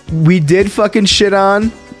back. We did fucking shit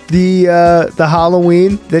on the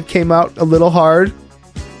Halloween that came out a little hard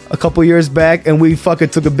a couple years back, and we fucking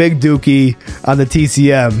took a big dookie on the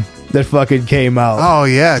TCM that fucking came out. Oh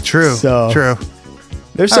yeah, true, So- true.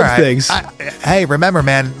 There's All some right. things. Hey, remember,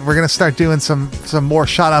 man, we're gonna start doing some more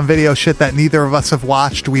shot on video shit that neither of us have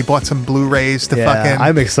watched. We bought some Blu-rays to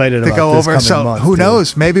I'm excited to about go this over. coming So month, who dude.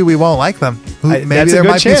 knows? Maybe we won't like them. Maybe that's a there good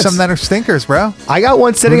might chance. be some that are stinkers, bro. I got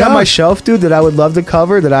one sitting Who on my knows? shelf, dude, that I would love to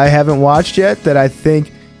cover that I haven't watched yet. That I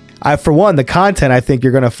think, for one, the content I think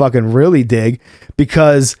you're gonna fucking really dig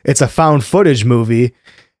because it's a found footage movie.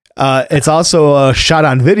 It's also a shot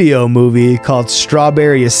on video movie called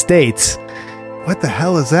Strawberry Estates. What the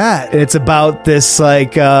hell is that? And it's about this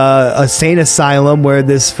like a sane asylum where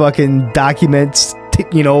this fucking documents,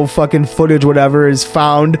 fucking footage, whatever, is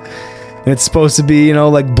found, and it's supposed to be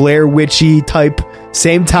like Blair Witchy type,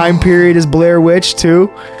 same time period as Blair Witch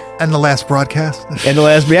too, And the last broadcast? and the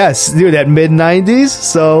last dude that mid '90s.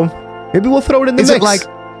 So maybe we'll throw it in the mix.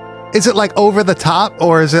 Is it like over the top,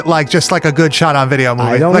 or is it like just like a good shot on video movie?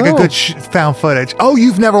 I don't like know. a good found footage. Oh,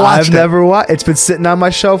 you've never watched I've it? never watched. It's been sitting on my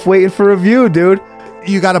shelf waiting for review, dude.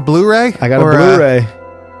 You got a Blu-ray? I got Or, a Blu-ray.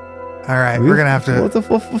 all right, we're gonna have to.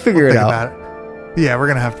 We'll figure it think out. about it. Yeah, we're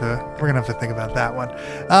gonna have to think about that one.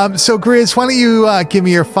 So Grizz, why don't you give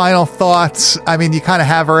me your final thoughts? I mean, you kind of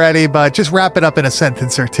have already, but just wrap it up in a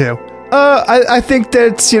sentence or two. I think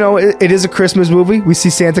that it is a Christmas movie. We see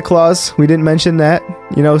Santa Claus. We didn't mention that.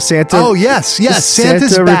 Santa. Oh yes,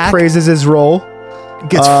 Santa's Santa back. repraises his role.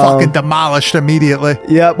 Gets fucking demolished immediately.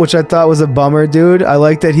 Yep, which I thought was a bummer, dude. I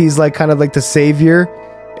like that he's like kind of like the savior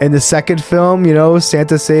in the second film.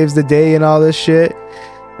 Santa saves the day and all this shit.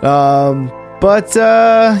 But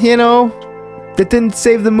that didn't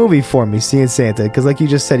save the movie for me. Seeing Santa, because like you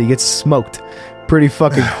just said, he gets smoked pretty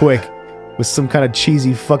fucking quick with some kind of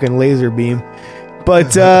cheesy fucking laser beam.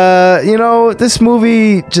 But this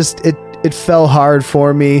movie just it fell hard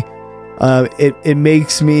for me. It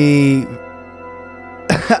makes me.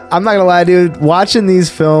 I'm not gonna lie, dude. Watching these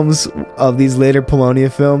films of these later Polonia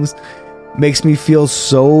films makes me feel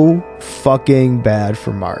so fucking bad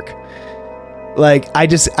for Mark. Like I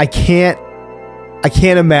can't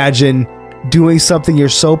imagine doing something you're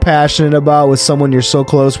so passionate about with someone you're so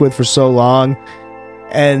close with for so long,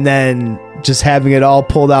 and then just having it all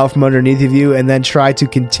pulled out from underneath of you, and then try to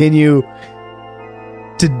continue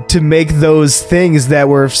to make those things that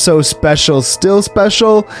were so special still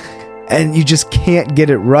special, and you just can't get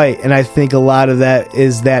it right. And I think a lot of that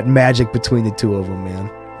is that magic between the two of them, man.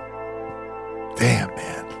 Damn,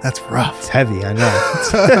 man, that's rough. It's heavy, I know.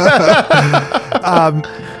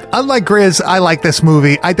 Unlike Grizz, I like this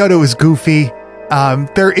movie. I thought it was goofy.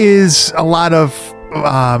 There is a lot of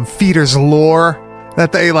Feeder's lore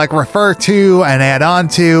that they like refer to and add on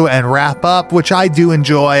to and wrap up, which I do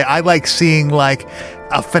enjoy. I like seeing like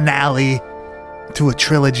a finale to a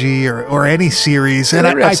trilogy or any series, and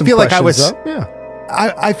I feel like I was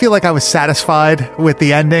I feel like I was satisfied with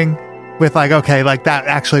the ending. With like, okay, like that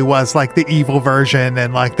actually was like the evil version,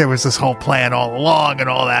 and like there was this whole plan all along and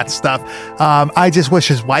all that stuff. I just wish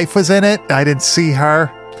his wife was in it. I didn't see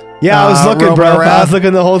her. Yeah, I was looking, roaming bro. I around. was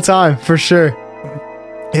looking the whole time, for sure.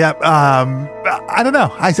 Yeah, I don't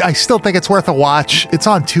know. I still think it's worth a watch. It's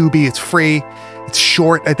on Tubi. It's free. It's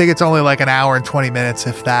short. I think it's only like an hour and 20 minutes,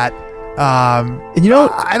 if that. And you know,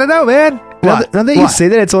 I don't know, man. now that you say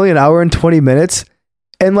that it's only an hour and 20 minutes,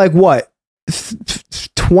 and like what?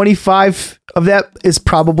 25 of that is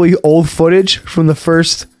probably old footage from the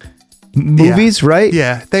first movies, right?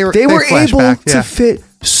 Yeah, they were able flashback, to fit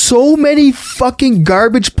so many fucking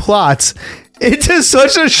garbage plots into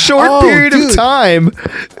such a short period of time.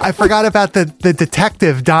 I forgot about the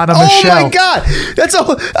detective Donna Oh Michelle. my god, that's a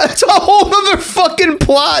whole other fucking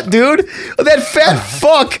plot, dude. That fat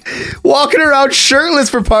fuck walking around shirtless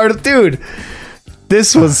for part of, dude.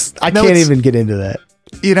 This was I can't even get into that.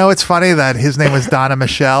 You know, it's funny that his name was Donna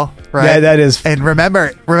Michelle, right? Yeah, that is. And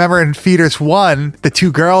remember in Feeders 1, the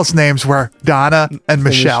two girls' names were Donna and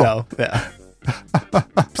Michelle. Yeah.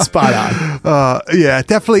 Spot on. Yeah,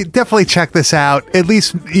 definitely check this out. At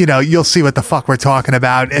least, you'll see what the fuck we're talking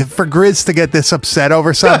about. If for Grizz to get this upset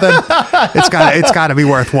over something, it's got to be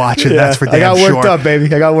worth watching. That's for damn sure. I got worked up,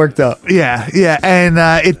 baby. I got worked up. Yeah. And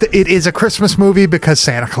it is a Christmas movie because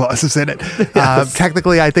Santa Claus is in it. Yes.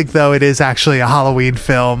 Technically, I think, though, it is actually a Halloween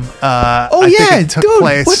film. I think it took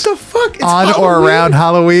place what the fuck? It's on Halloween? or around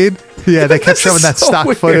Halloween. Yeah, they kept showing that so stock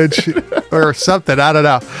weird. footage or something. I don't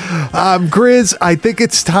know. Grizz, I think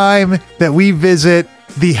it's time that we visit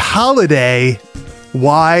the holiday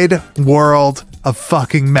wide world of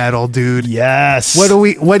fucking metal, dude. Yes.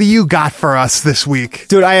 What do you got for us this week?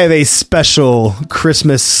 Dude, I have a special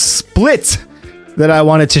Christmas split that I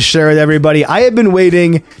wanted to share with everybody. I have been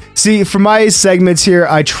waiting. See, for my segments here,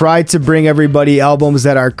 I try to bring everybody albums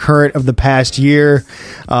that are current of the past year.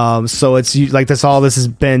 So it's like this has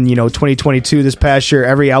been, 2022 this past year.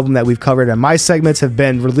 Every album that we've covered on my segments have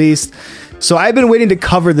been released. So I've been waiting to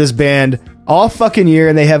cover this band all fucking year,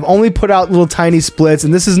 and they have only put out little tiny splits,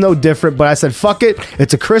 and this is no different, but I said, fuck it.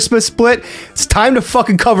 It's a Christmas split. It's time to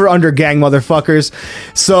fucking cover Undergang, motherfuckers.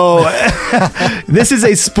 So this is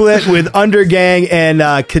a split with Undergang and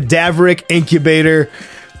Cadaveric Incubator.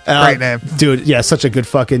 Great name. Dude, yeah, such a good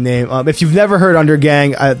fucking name. If you've never heard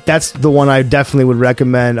Undergang, that's the one I definitely would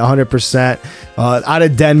recommend 100%. Out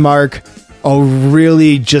of Denmark, a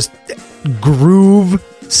really just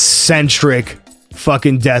groove-centric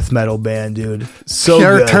fucking death metal band, dude. So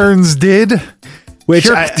good. Turns did. Which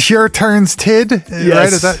Sure Turns Tid, Yes.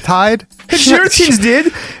 right? Is that tied? Sure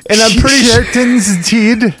did, and I'm pretty sure Turns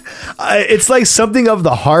Tid. it's like something of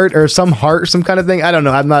the heart or some kind of thing. I don't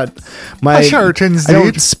know. I'm not my Shartens, I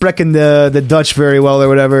don't dude. sprechen the Dutch very well or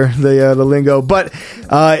whatever the lingo. But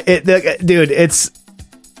dude,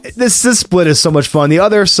 this split is so much fun. The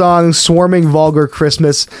other song, Swarming Vulgar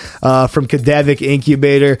Christmas, from Cadaveric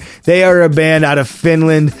Incubator. They are a band out of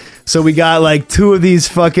Finland. So we got like two of these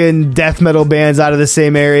fucking death metal bands out of the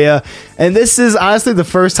same area. And this is honestly the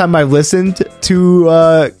first time I've listened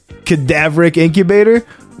to Cadaveric Incubator.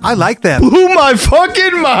 I like them. Blew my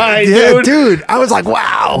fucking mind, Yeah, dude. I was like,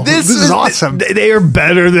 wow, this is awesome. They are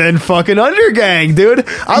better than fucking Undergang, dude.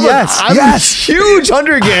 I'm a huge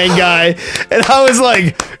Undergang guy. And I was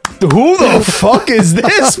like, who the fuck is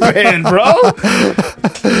this band, bro?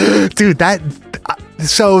 Dude,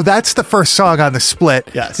 so that's the first song on the split.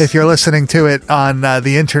 Yes. If you're listening to it on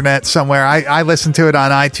the internet somewhere, I listened to it on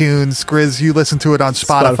iTunes. Grizz, you listen to it on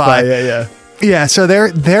Spotify. Yeah. So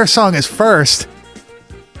their song is first,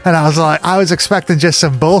 and I was expecting just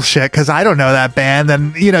some bullshit because I don't know that band.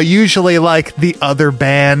 And usually like the other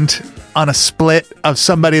band on a split of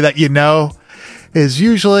somebody that is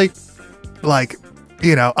usually like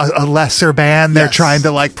a lesser band they're trying to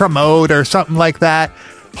like promote or something like that.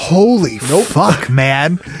 Holy fuck,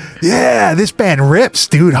 man. Yeah, this band rips,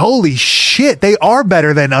 dude. Holy shit. They are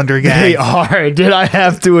better than Undergang. They are, dude. I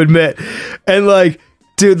have to admit. And like,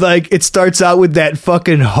 dude, like it starts out with that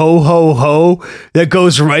fucking ho ho ho that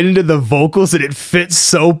goes right into the vocals and it fits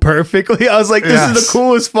so perfectly. I was like, this is the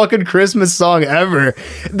coolest fucking Christmas song ever.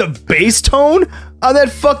 The bass tone on that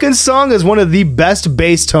fucking song is one of the best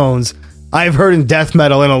bass tones I've heard in death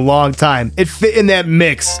metal in a long time. It fit in that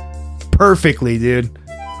mix perfectly, dude.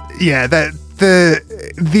 Yeah,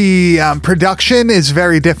 the production is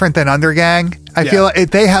very different than Undergang. I feel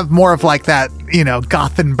like they have more of like that,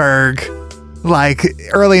 Gothenburg, like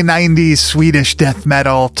early 90s Swedish death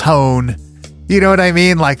metal tone. You know what I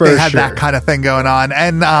mean? Like they had that kind of thing going on.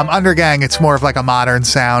 And Undergang, it's more of like a modern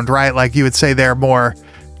sound, right? Like you would say they're more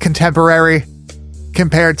contemporary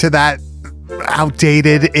compared to that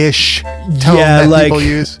outdated-ish tone that people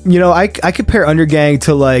use. I compare Undergang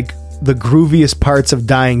to like the grooviest parts of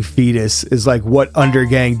Dying Fetus is like what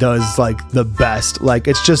Undergang does like the best. Like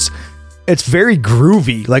it's very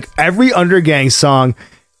groovy. Like every Undergang song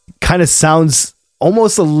kind of sounds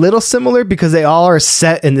almost a little similar because they all are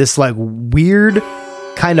set in this like weird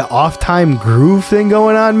kind of off time groove thing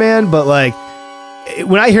going on, man. But like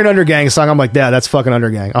when I hear an Undergang song, I'm like, yeah, that's fucking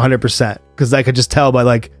Undergang 100%. Because I could just tell by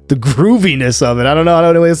like the grooviness of it. I don't know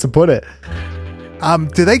any way else to put it.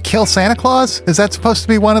 Do they kill Santa Claus? Is that supposed to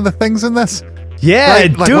be one of the things in this? Yeah,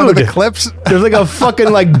 like dude. One of the clips? There's like a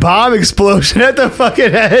fucking like bomb explosion at the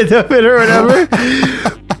fucking end of it or whatever.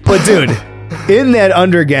 But dude, in that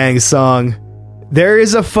Undergang song, there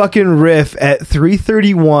is a fucking riff at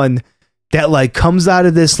 3:31 that like comes out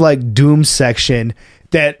of this like doom section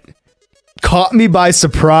that caught me by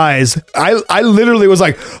surprise. I literally was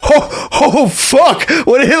like, oh fuck,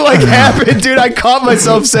 what did like happen, dude? I caught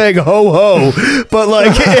myself saying ho ho, but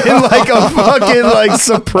like in like a fucking like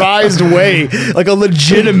surprised way, like a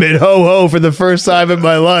legitimate ho ho for the first time in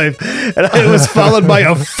my life, and it was followed by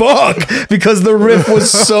a fuck because the riff was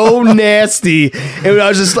so nasty, and I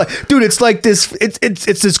was just like, dude, it's like this,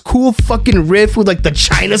 it's this cool fucking riff with like the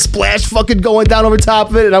China splash fucking going down over top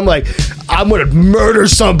of it, and I'm like, I'm gonna murder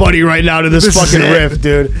somebody right now to this fucking riff,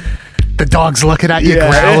 dude. The dog's looking at you,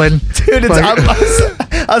 growling. Dude,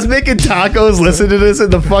 I was making tacos, listening to this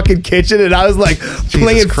in the fucking kitchen, and I was like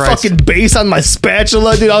playing Christ. fucking bass on my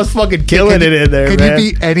spatula, dude. I was fucking killing it in there, Can man.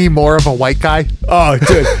 you be any more of a white guy? Oh,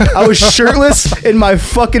 dude. I was shirtless in my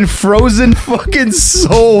fucking frozen fucking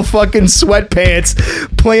soul fucking sweatpants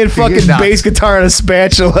playing fucking nuts. bass guitar on a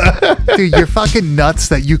spatula. Dude, you're fucking nuts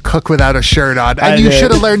that you cook without a shirt on. I And you did.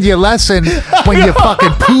 should have learned your lesson when you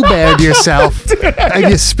fucking poo-beared yourself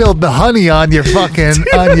and you spilled the honey on your fucking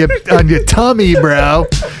on your tummy, bro.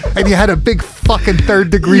 And you had a big fucking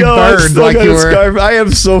third-degree Yo, I burn still like got you a were. scarf. I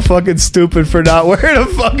am so fucking stupid for not wearing a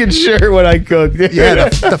fucking shirt when I cook. Dude. Yeah,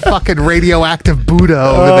 the fucking radioactive Buddha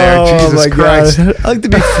over there. Jesus Christ. God. I like to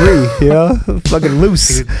be free, you know? Fucking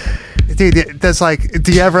loose. Dude, there's like,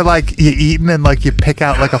 do you ever like, you eating and like you pick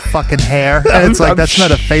out like a fucking hair? And it's like, that's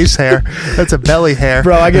not a face hair. That's a belly hair.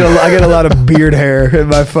 Bro, I get a lot of beard hair in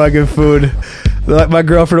my fucking food. Like my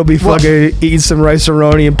girlfriend will be fucking eating some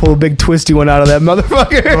rice-a-roni and pull a big twisty one out of that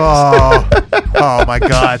motherfucker. Oh my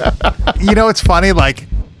God. You know, it's funny, like,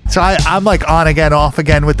 so I'm like on again, off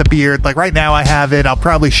again with the beard. Like right now I have it. I'll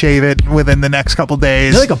probably shave it within the next couple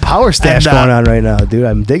days. There's like a power stash And, going on right now, dude.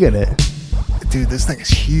 I'm digging it. Dude, this thing is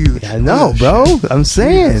huge. I know, Holy bro. shit. I'm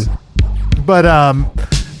saying. But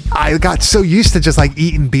I got so used to just like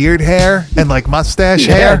eating beard hair and like mustache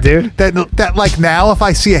Yeah, hair, dude. That like now if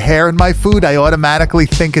I see a hair in my food, I automatically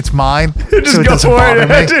think it's mine. Just so it go doesn't for bother it.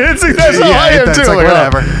 me. That's how I am it's too. like Like,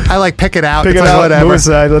 whatever. I like pick it out. Pick It's it like out, whatever. move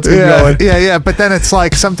aside, let's keep yeah, going. Yeah. But then it's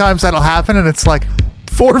like sometimes that'll happen, and it's like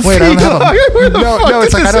 4 feet. wait, I don't have Where a the no. fuck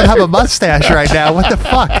It's like is I don't it? have a mustache right now. What the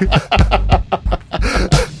fuck?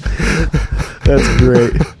 That's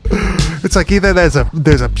great. It's like either there's a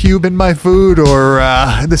pube in my food or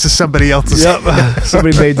this is somebody else's. Yep.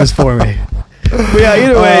 Somebody made this for me. But yeah,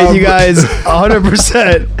 either way, you guys,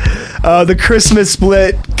 100%. The Christmas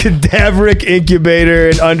split, Cadaveric Incubator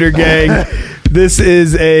and Undergang. This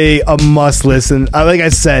is a must listen. Like I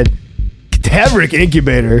said, Cadaveric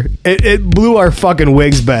Incubator. It blew our fucking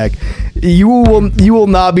wigs back. You will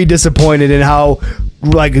not be disappointed in how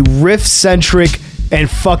like riff centric and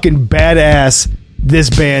fucking badass this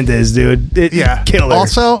band is, dude. Killer.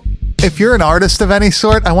 Also, if you're an artist of any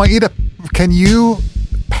sort, I want you to. Can you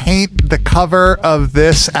paint the cover of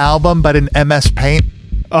this album, but in MS Paint?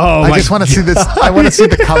 Oh, I just want to see this. I want to see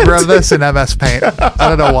the cover of this in MS Paint. I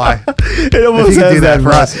don't know why. It almost If you could has do that that for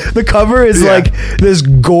vibe. us. The cover is Yeah. like this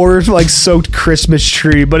gore, like soaked Christmas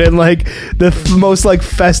tree, but in like the most like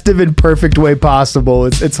festive and perfect way possible.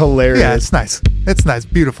 It's hilarious. Yeah, it's nice. It's nice.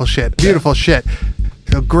 Beautiful shit. Beautiful shit.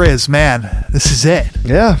 So Grizz, man, this is it.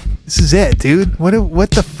 Yeah. This is it, dude. What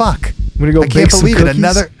the fuck? I'm gonna go I bake can't some believe it. cookies.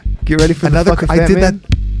 Another. Get ready for Another. the fucking I Fat did Man.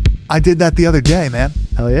 that. I did that the other day, man.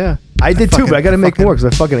 Hell yeah. I did too, fucking- but I gotta make more because I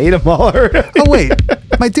fucking ate them all already. Oh wait,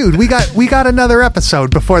 my dude, we got another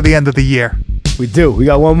episode before the end of the year. We do. We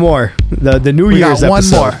got one more. The New We Year's got one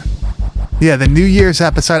episode. more. Yeah, the New Year's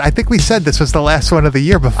episode. I think we said this was the last one of the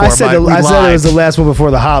year before. I said we it lied. was the last one before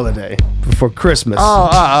the holiday, before Christmas. Oh,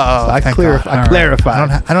 I thank clarif- God. I All right.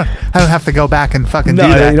 clarified. I don't have to go back and fucking No,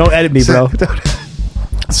 do that. you don't edit me, So- bro.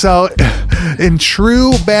 So, in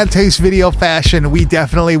true Bad Taste Video fashion, we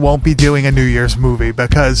definitely won't be doing a New Year's movie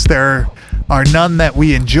because there are none that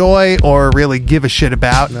we enjoy or really give a shit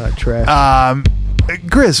about. No, trash.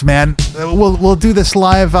 Grizz, man, we'll do this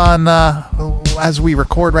live on as we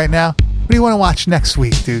record right now. What do you want to watch next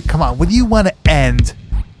week, dude? Come on, what do you want to end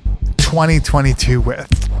 2022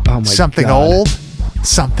 with? Oh my something God. old,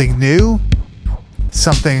 something new,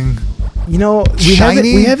 something. You know, we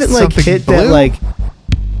Shiny, haven't like something hit blue?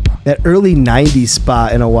 that early 90s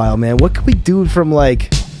spot in a while, man. What could we do from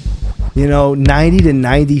like, 90 to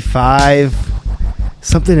 95?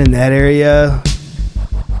 Something in that area.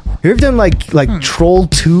 You ever done like Troll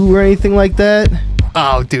 2 or anything like that?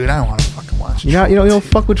 Oh, dude, I don't want to fucking watch. You don't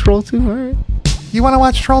fuck with Troll 2? All right. You want to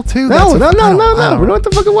watch Troll 2? No. We don't have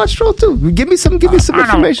to fucking watch Troll 2. Give me some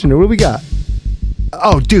information. What do we got?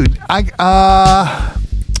 Oh, dude, see,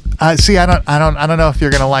 I don't know if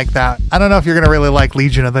you're gonna like that. I don't know if you're gonna really like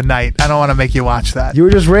Legion of the Night. I don't want to make you watch that. You were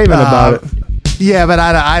just raving about it. Yeah, but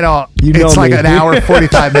I don't. You know It's like me. an hour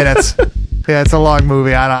 45 minutes. Yeah, it's a long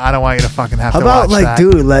movie. I don't want you to fucking have How to about watch like, that.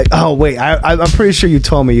 dude, like, oh wait, I'm pretty sure you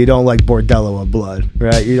told me you don't like Bordello of Blood,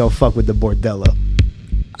 right? You don't fuck with the Bordello.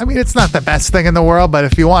 I mean, it's not the best thing in the world, but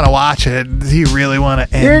if you want to watch it, do you really want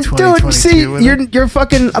to end 2022 Dude, see, with it? you're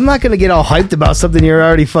fucking. I'm not gonna get all hyped about something you're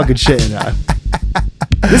already fucking shitting on.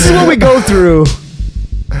 This is what we go through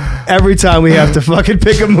every time we have to fucking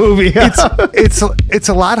pick a movie. It's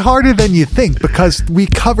a lot harder than you think because we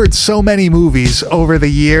covered so many movies over the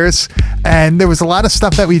years, and there was a lot of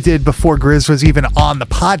stuff that we did before Grizz was even on the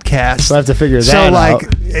podcast. So I have to figure that so out.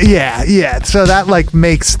 yeah. So that like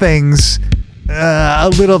makes things a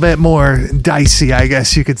little bit more dicey, I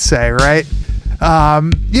guess you could say, right?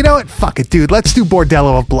 You know what? Fuck it, dude. Let's do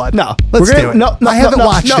Bordello of Blood. No, let's do it. I haven't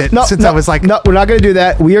watched it since I was like, no, we're not gonna do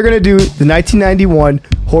that. We are gonna do the 1991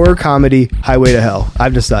 horror comedy Highway to Hell.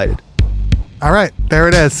 I've decided. all right, there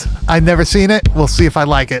it is. I've never seen it. We'll see if I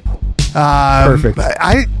like it. Perfect.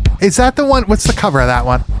 Is that the one? What's the cover of that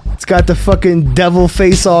one? It's got the fucking devil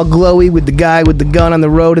face all glowy with the guy with the gun on the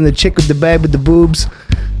road and the chick with the bag with the boobs.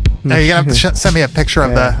 Now you're gonna have to send me a picture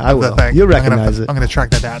of Yeah, I the will. thing. You'll I'm gonna recognize it. I'm gonna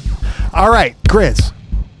track that down. All right, Grizz,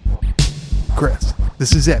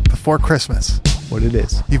 this is it before Christmas. What it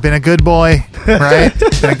is. You've been a good boy, right?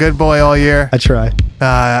 Been a good boy all year. I try.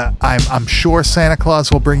 I'm sure Santa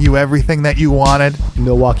Claus will bring you everything that you wanted.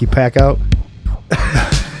 Milwaukee pack out.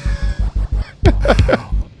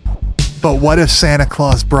 But what if Santa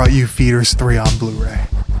Claus brought you Feeders 3 on Blu-ray?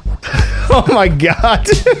 Oh my god.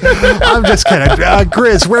 I'm just kidding.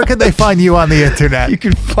 Grizz, where can they find you on the internet? You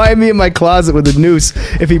can find me in my closet with a noose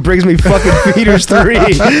if he brings me fucking Feeders 3. You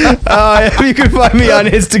can find me on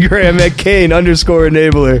Instagram at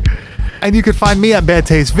Kane_enabler. And you can find me at Bad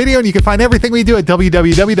Taste Video, and you can find everything we do at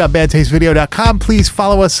www.badtastevideo.com. Please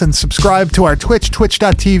follow us and subscribe to our Twitch,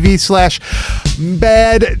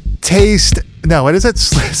 twitch.tv/badtaste. No, what is it?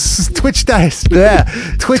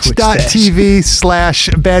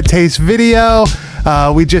 Twitch.tv/Bad Taste Video.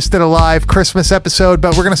 We just did a live Christmas episode,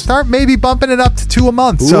 but we're going to start maybe bumping it up to 2 a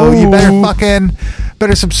month. So you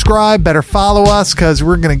better subscribe, better follow us, because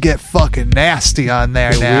we're going to get fucking nasty on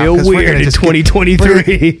there now. Real 'cause we're weird gonna in just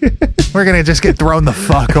 2023. We're going to just get thrown the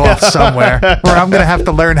fuck off somewhere where I'm going to have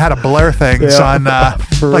to learn how to blur things on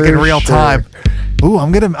like in real time. Ooh, I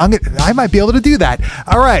might be able to do that.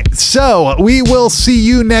 All right. So we will see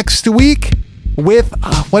you next week with,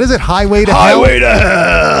 what is it? Highway to Hell. Highway to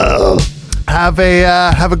Hell. Have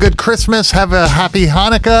a good Christmas. Have a happy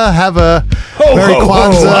Hanukkah. Have a Ho, Merry ho, ho.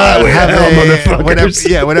 Kwanzaa. Highway to Have hell, a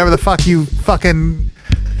motherfuckers. whatever the fuck you fucking,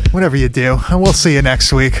 whatever you do. And we'll see you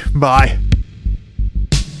next week. Bye.